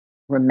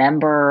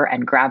remember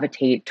and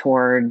gravitate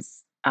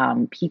towards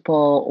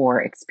people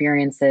or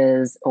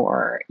experiences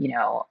or,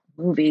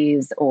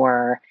 movies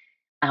or,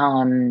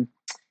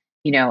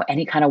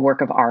 any kind of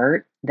work of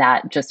art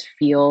that just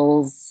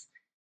feels,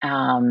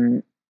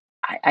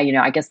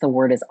 I guess the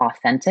word is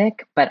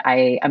authentic, but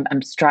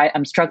I'm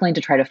struggling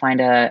to try to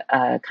find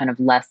a kind of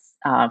less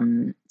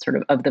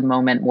sort of the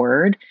moment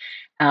word.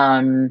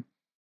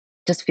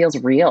 Just feels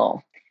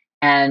real,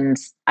 and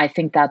I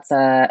think that's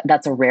a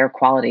rare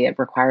quality. It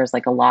requires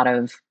like a lot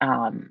of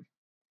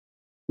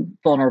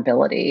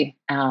vulnerability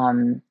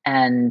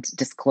and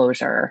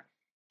disclosure,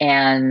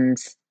 and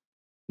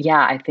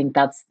I think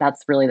that's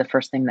really the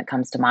first thing that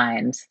comes to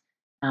mind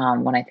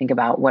when I think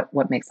about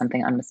what makes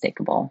something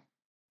unmistakable.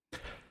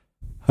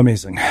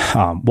 Amazing.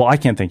 Well, I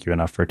can't thank you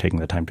enough for taking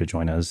the time to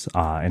join us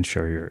and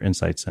share your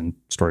insights and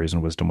stories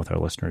and wisdom with our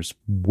listeners.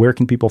 Where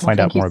can people find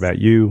out more about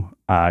you,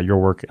 your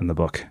work, and the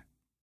book?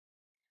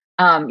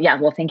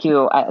 Well, thank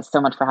you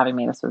so much for having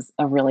me. This was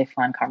a really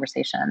fun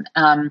conversation.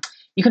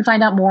 You can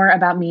find out more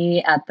about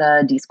me at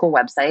the D-School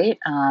website,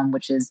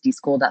 which is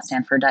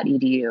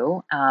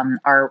dschool.stanford.edu.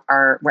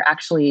 We're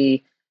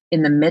actually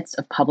in the midst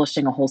of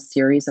publishing a whole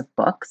series of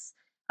books.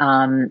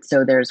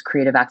 So there's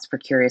Creative Acts for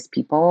Curious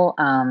People,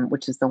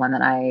 which is the one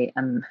that I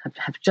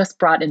have just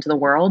brought into the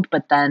world.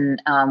 But then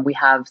we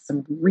have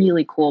some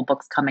really cool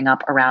books coming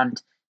up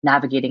around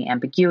navigating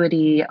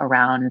ambiguity,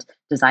 around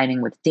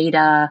designing with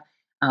data,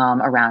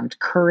 around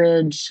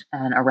courage,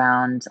 and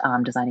around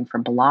designing for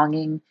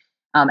belonging.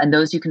 And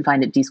those you can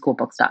find at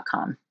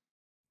dschoolbooks.com.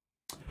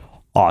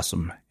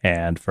 Awesome.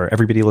 And for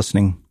everybody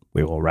listening,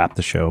 we will wrap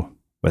the show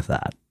with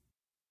that.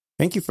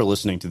 Thank you for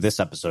listening to this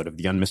episode of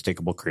the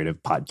Unmistakable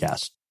Creative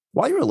Podcast.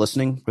 While you were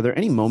listening, were there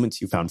any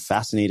moments you found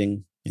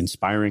fascinating,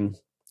 inspiring,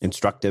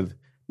 instructive,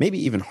 maybe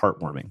even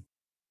heartwarming?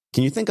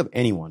 Can you think of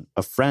anyone,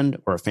 a friend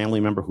or a family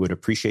member who would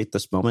appreciate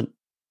this moment?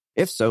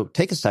 If so,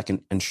 take a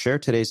second and share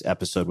today's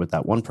episode with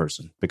that one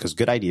person, because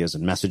good ideas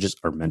and messages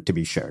are meant to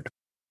be shared.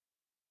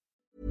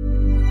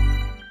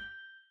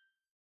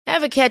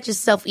 Ever catch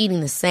yourself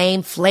eating the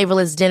same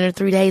flavorless dinner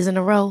 3 days in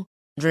a row?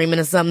 Dreaming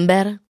of something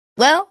better?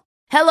 Well,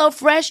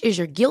 HelloFresh is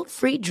your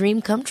guilt-free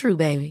dream come true,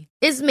 baby.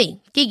 It's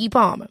me, Keke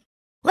Palmer.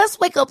 Let's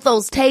wake up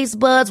those taste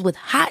buds with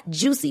hot,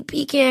 juicy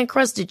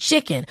pecan-crusted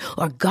chicken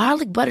or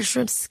garlic butter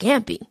shrimp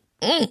scampi.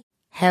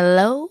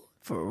 Hello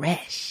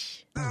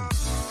Fresh.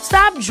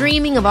 Stop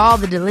dreaming of all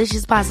the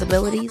delicious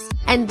possibilities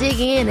and dig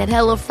in at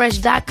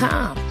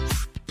HelloFresh.com.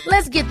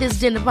 Let's get this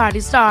dinner party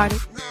started.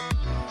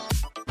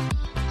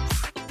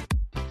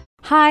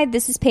 Hi,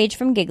 this is Paige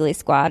from Giggly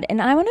Squad,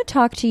 and I want to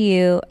talk to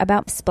you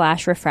about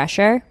Splash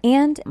Refresher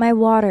and my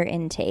water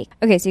intake.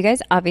 Okay, so you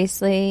guys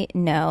obviously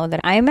know that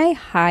I'm a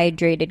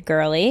hydrated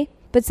girly,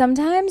 but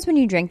sometimes when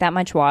you drink that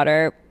much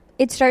water,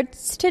 it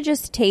starts to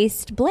just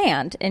taste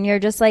bland, and you're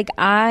just like,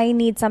 I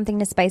need something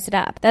to spice it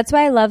up. That's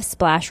why I love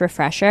Splash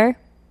Refresher.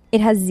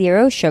 It has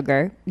 0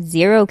 sugar,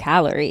 0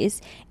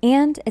 calories,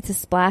 and it's a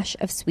splash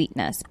of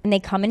sweetness. And they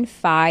come in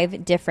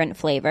 5 different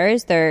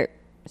flavors. They're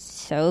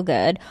so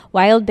good.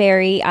 Wild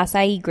berry,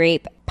 acai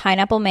grape,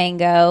 pineapple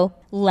mango,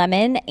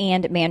 lemon,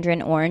 and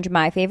mandarin orange.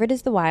 My favorite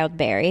is the wild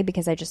berry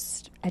because I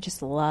just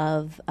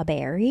love a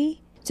berry.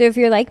 So if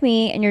you're like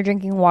me and you're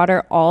drinking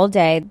water all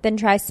day, then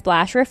try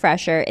Splash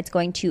Refresher. It's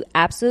going to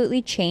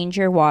absolutely change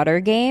your water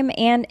game,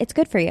 and it's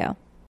good for you.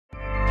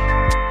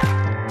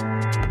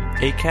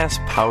 Acast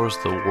powers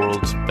the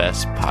world's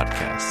best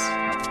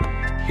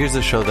podcasts. Here's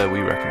a show that we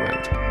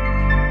recommend.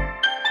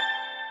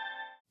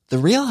 The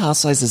Real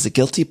Housewives is a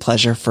guilty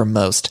pleasure for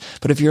most,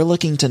 but if you're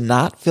looking to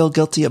not feel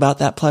guilty about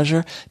that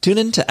pleasure, tune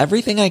in to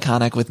Everything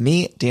Iconic with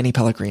me, Danny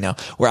Pellegrino,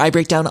 where I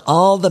break down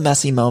all the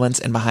messy moments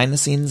and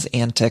behind-the-scenes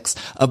antics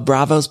of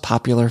Bravo's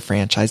popular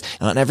franchise.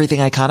 And on Everything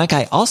Iconic,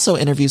 I also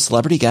interview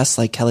celebrity guests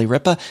like Kelly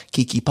Ripa,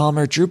 Keke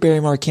Palmer, Drew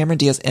Barrymore, Cameron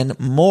Diaz, and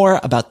more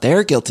about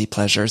their guilty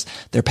pleasures,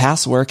 their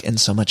past work, and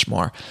so much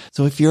more.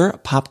 So if you're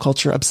pop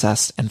culture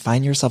obsessed and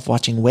find yourself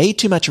watching way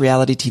too much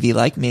reality TV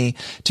like me,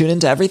 tune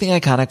into Everything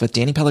Iconic with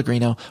Danny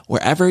Pellegrino,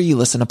 wherever you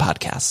listen to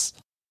podcasts.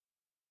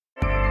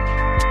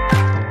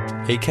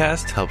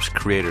 Acast helps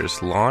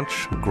creators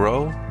launch,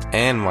 grow,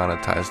 and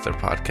monetize their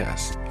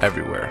podcasts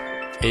everywhere.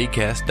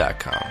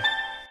 Acast.com.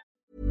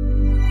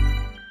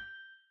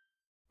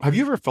 Have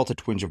you ever felt a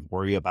twinge of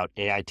worry about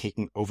AI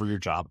taking over your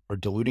job or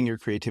diluting your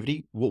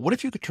creativity? Well, what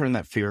if you could turn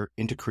that fear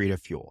into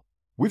creative fuel?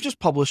 We've just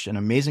published an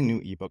amazing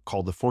new ebook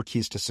called The 4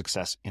 Keys to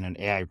Success in an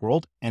AI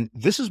World, and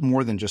this is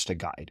more than just a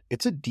guide.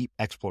 It's a deep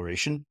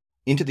exploration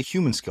into the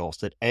human skills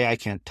that AI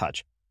can't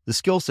touch, the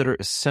skills that are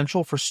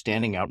essential for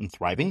standing out and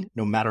thriving,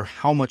 no matter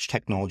how much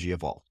technology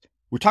evolves.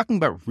 We're talking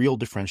about real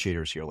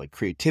differentiators here, like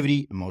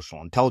creativity,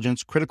 emotional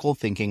intelligence, critical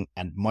thinking,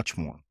 and much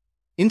more.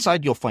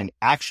 Inside, you'll find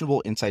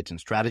actionable insights and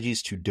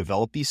strategies to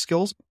develop these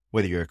skills,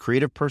 whether you're a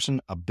creative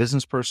person, a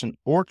business person,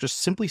 or just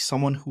simply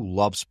someone who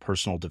loves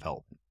personal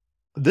development.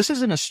 This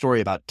isn't a story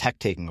about tech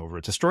taking over.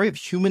 It's a story of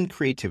human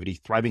creativity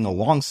thriving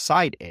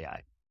alongside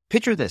AI.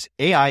 Picture this,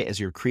 AI as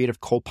your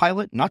creative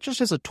co-pilot, not just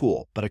as a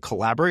tool, but a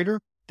collaborator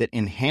that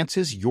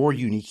enhances your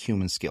unique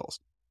human skills.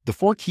 The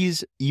 4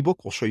 Keys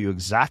ebook will show you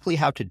exactly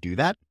how to do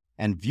that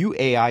and view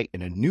AI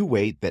in a new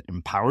way that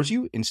empowers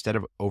you instead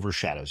of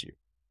overshadows you.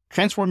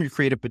 Transform your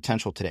creative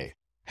potential today.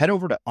 Head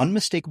over to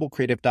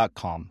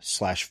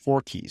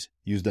unmistakablecreative.com/4keys.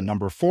 Use the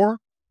number 4,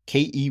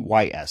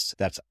 KEYS.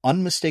 That's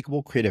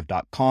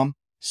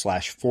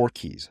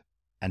unmistakablecreative.com/4keys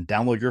and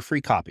download your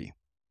free copy.